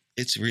school,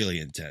 it's really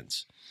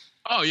intense.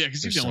 Oh yeah,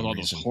 because you're dealing with all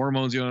those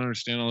hormones, you don't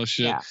understand all this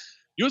shit. Yeah.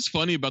 You know what's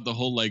funny about the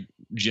whole like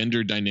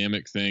gender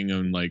dynamic thing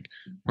and like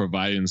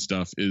providing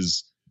stuff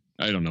is,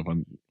 I don't know if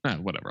I'm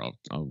whatever.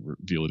 I'll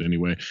reveal it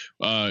anyway.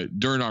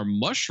 During our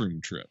mushroom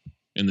trip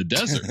in the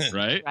desert,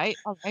 right? Right.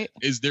 All right.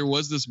 There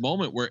was this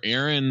moment where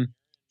Erin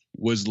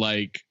was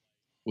like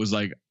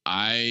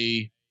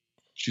I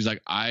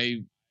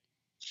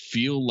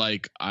feel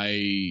like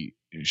I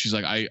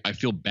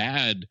feel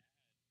bad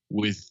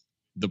with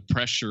the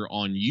pressure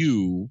on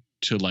you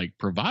to like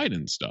provide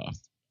and stuff.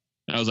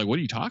 And I was like, what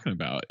are you talking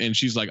about? And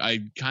she's like, I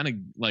kind of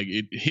like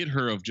it hit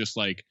her of just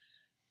like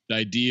the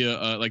idea,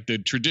 like the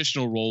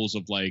traditional roles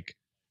of like,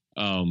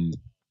 of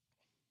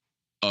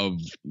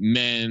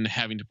men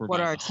having to provide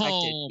a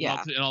home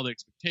and all the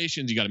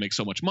expectations. You got to make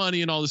so much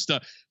money and all this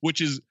stuff,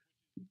 which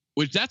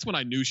that's when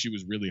I knew she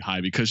was really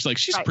high because like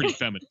she's pretty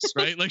feminist,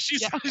 right? Like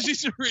she's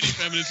pretty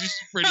feminist. She's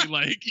pretty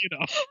like, you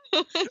know,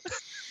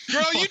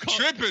 girl, you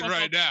tripping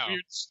right now.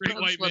 Weird straight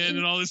white man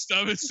and all this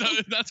stuff. And so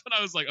that's when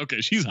I was like,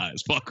 okay, she's high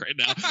as fuck right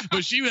now.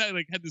 But she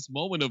had this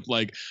moment of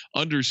like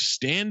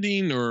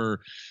understanding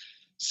or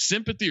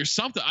sympathy or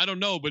something. I don't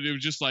know, but it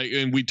was just like,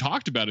 and we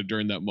talked about it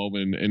during that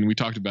moment, and we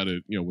talked about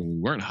it, you know, when we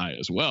weren't high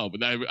as well.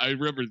 But I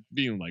remember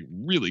being like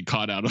really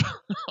caught out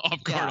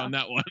off guard on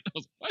that one. I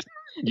was like, what?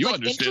 You like,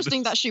 understand?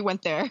 Interesting that she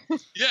went there.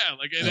 Yeah,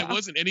 like, and it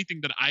wasn't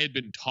anything that I had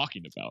been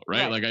talking about,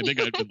 right? Like, I think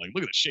I'd been like,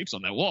 look at the shapes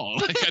on that wall.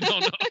 Like, I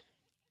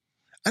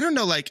don't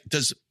know. Like,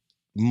 does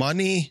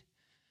money?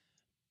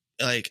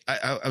 Like,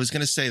 I was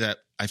gonna say that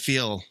I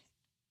feel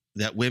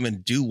that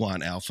women do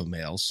want alpha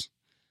males,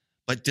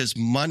 but does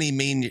money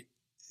mean?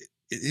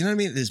 You know what I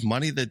mean? Is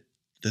money the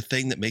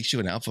thing that makes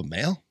you an alpha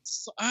male?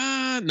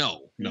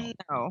 No.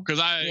 Because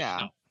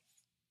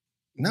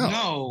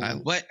No.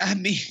 But I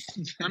mean,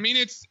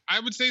 I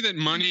would say that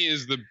money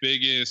is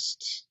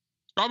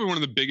probably one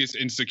of the biggest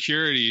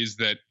insecurities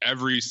that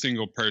every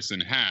single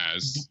person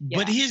has.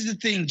 But here's the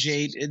thing,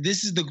 Jade.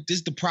 This is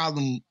the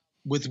problem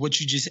with what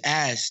you just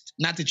asked.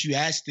 Not that you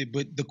asked it,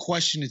 but the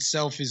question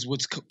itself is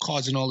what's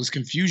causing all this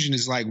confusion.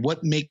 Is like,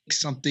 what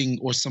makes something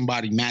or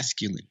somebody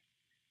masculine?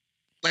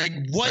 Like,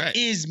 what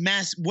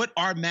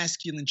are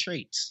masculine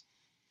traits?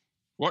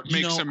 What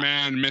makes a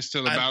man,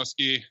 Mr.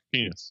 Lebowski?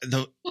 Penis.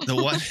 The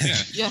one.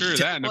 Sure,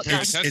 that and a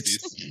pair of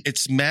testes.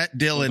 It's Matt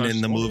Dillon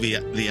in the movie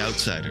The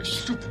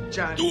Outsiders. Do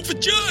it for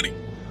Johnny.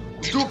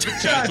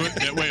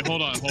 Wait,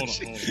 hold on.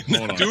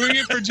 Doing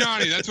it for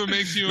Johnny. That's what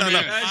makes you a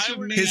man.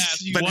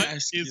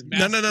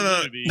 No,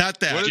 not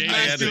that. What is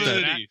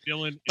masculinity?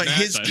 But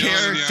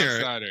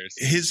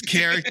his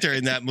character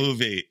in that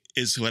movie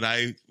is what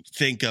I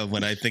think of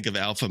when I think of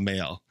alpha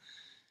male.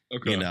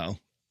 Okay. You know,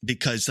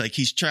 because like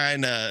he's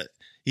trying to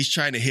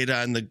hit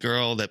on the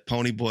girl that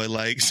Ponyboy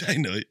likes. I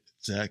know,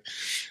 Zach.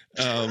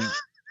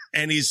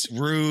 And he's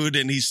rude,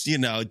 and he's, you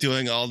know,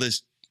 doing all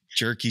this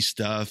jerky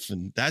stuff,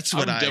 and that's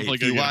what I'm definitely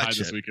gonna get high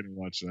this it. weekend and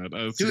watch that.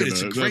 Dude,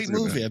 it's a great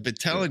movie. I've been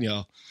telling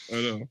y'all. I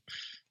know.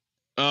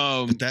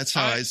 But that's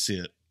how I see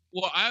it.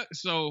 Well,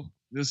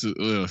 this is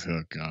oh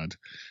god,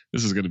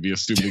 this is going to be a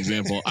stupid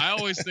example. I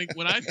always think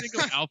when I think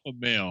of alpha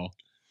male,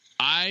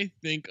 I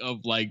think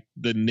of like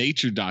the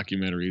nature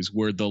documentaries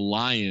where the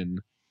lion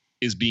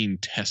is being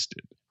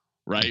tested,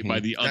 right, by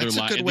the other lion.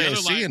 That's a good way of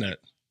seeing it.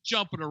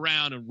 Jumping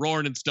around and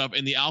roaring and stuff,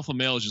 and the alpha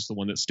male is just the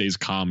one that stays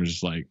calm and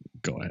just like,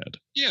 go ahead.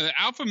 Yeah, the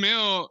alpha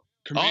male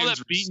commands all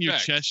that beating your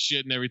respect. chest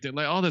shit and everything,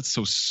 like, oh, that's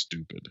so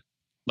stupid.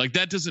 Like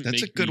that doesn't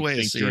That's make a good me way of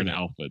think you're seeing an it.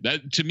 alpha.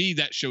 That to me,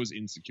 that shows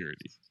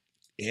insecurity.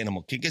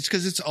 Animal kick. It's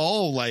because it's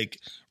all like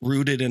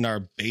rooted in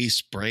our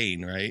base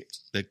brain, right?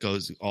 That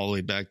goes all the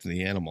way back to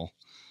the animal.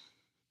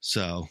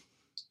 So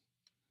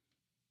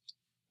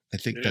I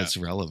think that's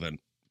relevant,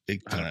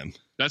 big time.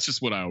 That's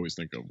just what I always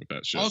think of with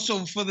that shit.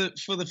 Also, for the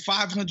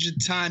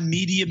 500th time,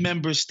 media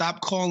members,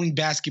 stop calling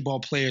basketball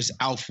players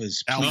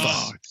alphas.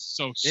 Oh, it's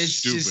so It's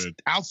stupid. just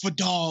alpha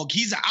dog.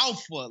 He's an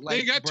alpha. Like,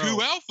 They got bro, two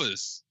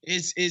alphas.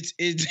 It's it's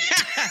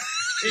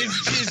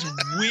just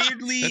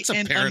weirdly That's a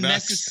and paradox.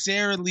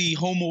 unnecessarily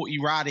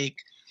homoerotic.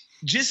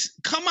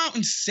 Just come out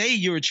and say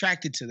you're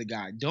attracted to the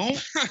guy.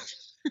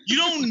 You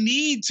don't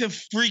need to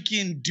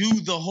freaking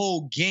do the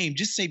whole game.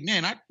 Just say,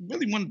 man, I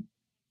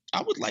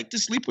would like to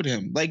sleep with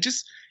him. Like,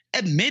 just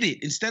admit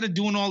it instead of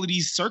doing all of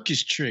these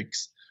circus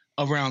tricks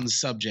around the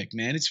subject,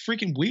 man. It's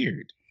freaking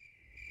weird.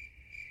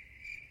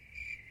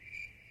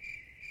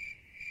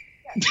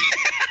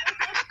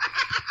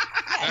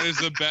 That is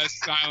the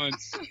best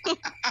silence.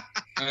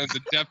 That is a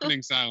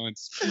deafening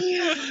silence.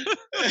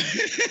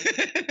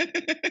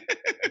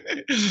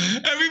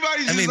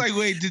 Everybody's just like,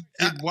 wait, did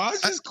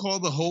Waz just call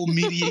the whole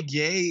media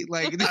gay?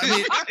 Like,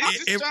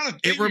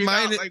 it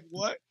reminded, like,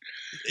 what?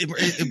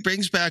 It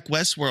brings back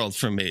Westworld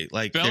for me.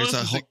 Like, Fellas,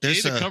 there's is it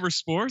gay to cover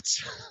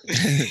sports.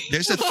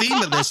 there's a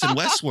theme of this in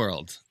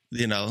Westworld.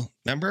 You know,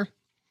 remember?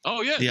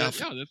 Oh yeah,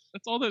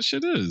 that's all that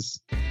shit is.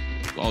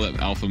 All that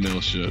alpha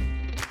male shit.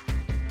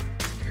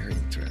 Very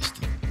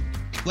interesting.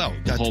 Well,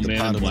 The got whole to the man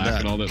in bottom of black that.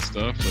 and all that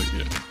stuff. Like,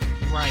 yeah.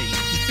 Right.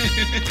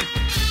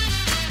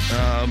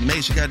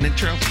 Mace, you got an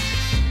intro? All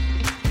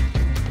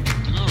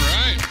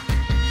right.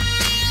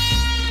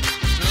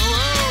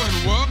 Hello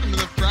and welcome to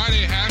the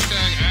Friday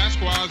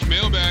 #AskWaz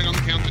mailbag on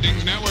the Count the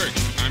Dings Network.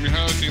 I'm your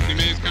host, Anthony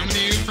Mays, coming to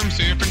you from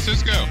San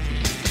Francisco.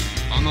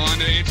 On the line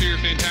to answer your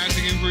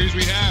fantastic inquiries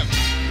we have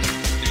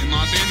in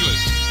Los Angeles,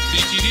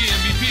 CTD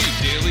MVP,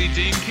 Daily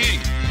Ding King,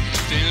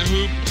 Santa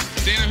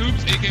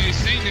Hoops, aka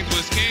St.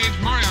 Nicholas Cage,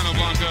 Mariano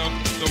Blanco,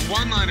 the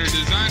one-liner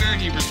designer,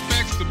 he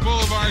respects the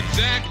boulevard,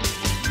 Zach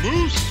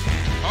Moose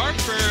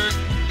Harper.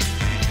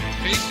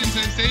 Patient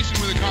sensation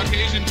with a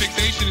Caucasian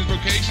fixation, his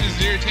vocation is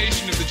the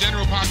irritation of the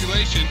general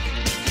population.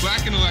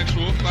 Black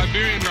intellectual,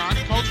 Liberian rock,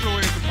 cultural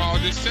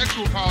anthropologist,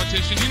 sexual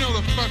politician, you know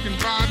the fucking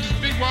vibes,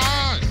 it's Big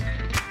Waz.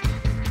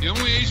 The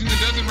only Asian that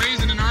doesn't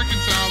raisin in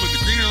Arkansas with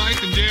the greener light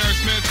than J.R.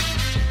 Smith.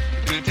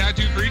 And a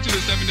tattoo for each of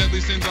the 7 deadly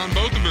sins on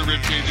both of her rib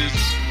cages.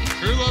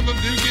 Her love of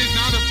Duke is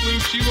not a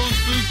fluke. She won't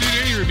spook due to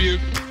any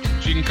rebuke.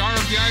 She can carve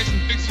up the ice and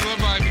fix your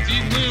love life. It's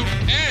Eden Lou.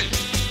 Ed.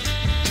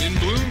 In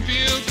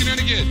Bloomfield,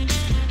 Connecticut.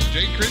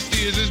 Jake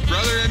Christie is his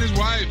brother and his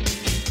wife.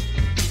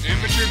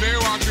 Amateur bear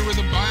watcher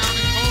with a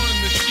bionic colon.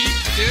 The sheep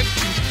dip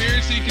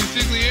conspiracy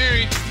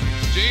consigliere.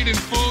 Jade in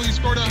full. He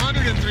scored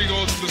 103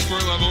 goals at the score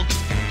level.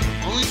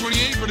 Only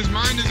 28, but his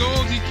mind is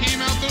old. He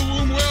came out the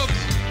womb wilt.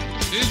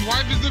 His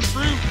wife is the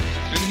fruit.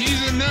 And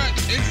he's a nut.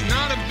 It's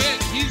not a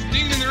bit. He's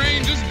dinging in the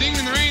rain, just dinging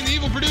in the rain. The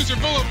evil producer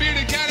full of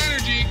bearded cat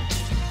energy.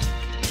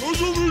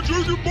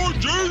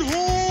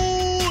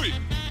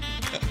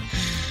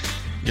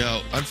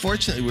 Yo,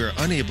 unfortunately, we were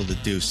unable to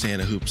do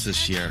Santa Hoops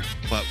this year,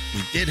 but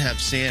we did have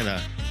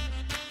Santa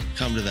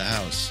come to the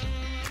house,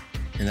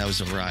 and that was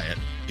a riot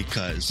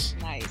because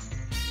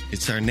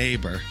it's our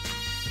neighbor,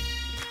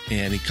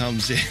 and he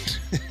comes in.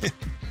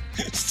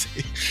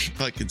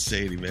 Fucking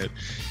Sadie, man.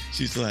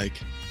 She's like,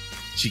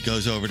 she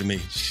goes over to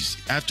me.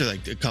 After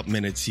like a couple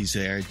minutes, he's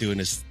there doing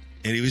this,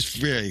 and he was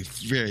very,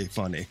 very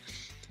funny.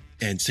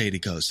 And Sadie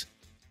goes,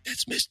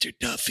 "That's Mr.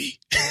 Duffy."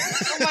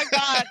 Oh my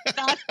God,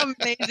 that's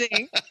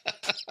amazing.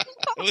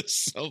 It was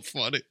so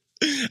funny.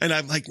 And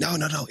I'm like, no.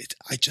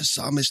 I just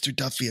saw Mr.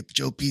 Duffy at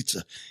Joe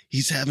Pizza.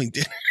 He's having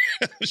dinner.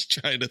 I was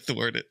trying to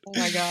thwart it. Oh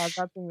my God,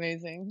 that's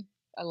amazing.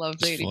 I love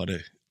Sadie. Funny.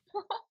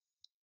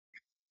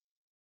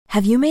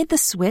 Have you made the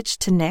switch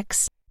to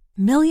Knix?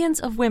 Millions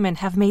of women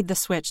have made the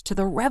switch to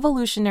the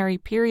revolutionary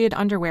period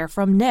underwear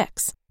from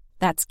Knix.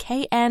 That's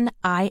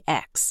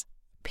Knix.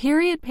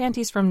 Period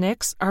panties from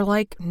Knix are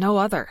like no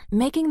other,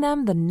 making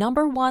them the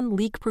 #1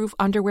 leak-proof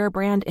underwear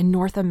brand in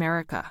North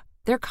America.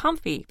 They're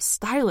comfy,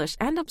 stylish,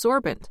 and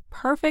absorbent,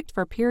 perfect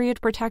for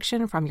period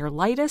protection from your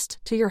lightest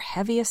to your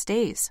heaviest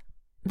days.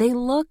 They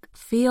look,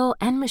 feel,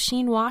 and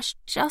machine wash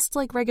just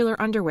like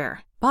regular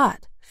underwear,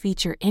 but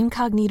feature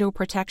incognito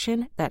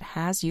protection that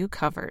has you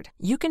covered.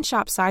 You can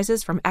shop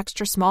sizes from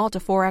extra small to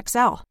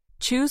 4XL.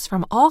 Choose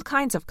from all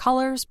kinds of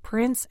colors,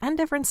 prints, and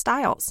different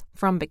styles,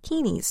 from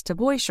bikinis to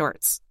boy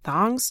shorts,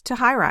 thongs to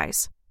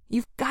high-rise.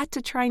 You've got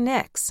to try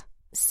Knix.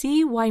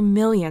 See why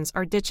millions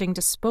are ditching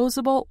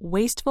disposable,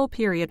 wasteful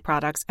period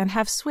products and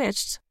have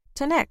switched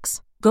to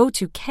Knix. Go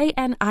to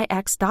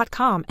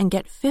knix.com and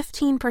get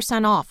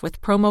 15% off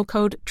with promo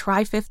code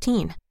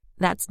TRY15.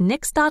 That's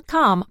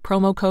knix.com,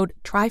 promo code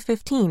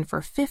TRY15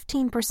 for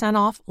 15%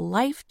 off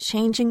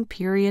life-changing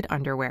period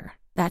underwear.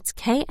 That's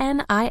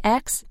knix.com.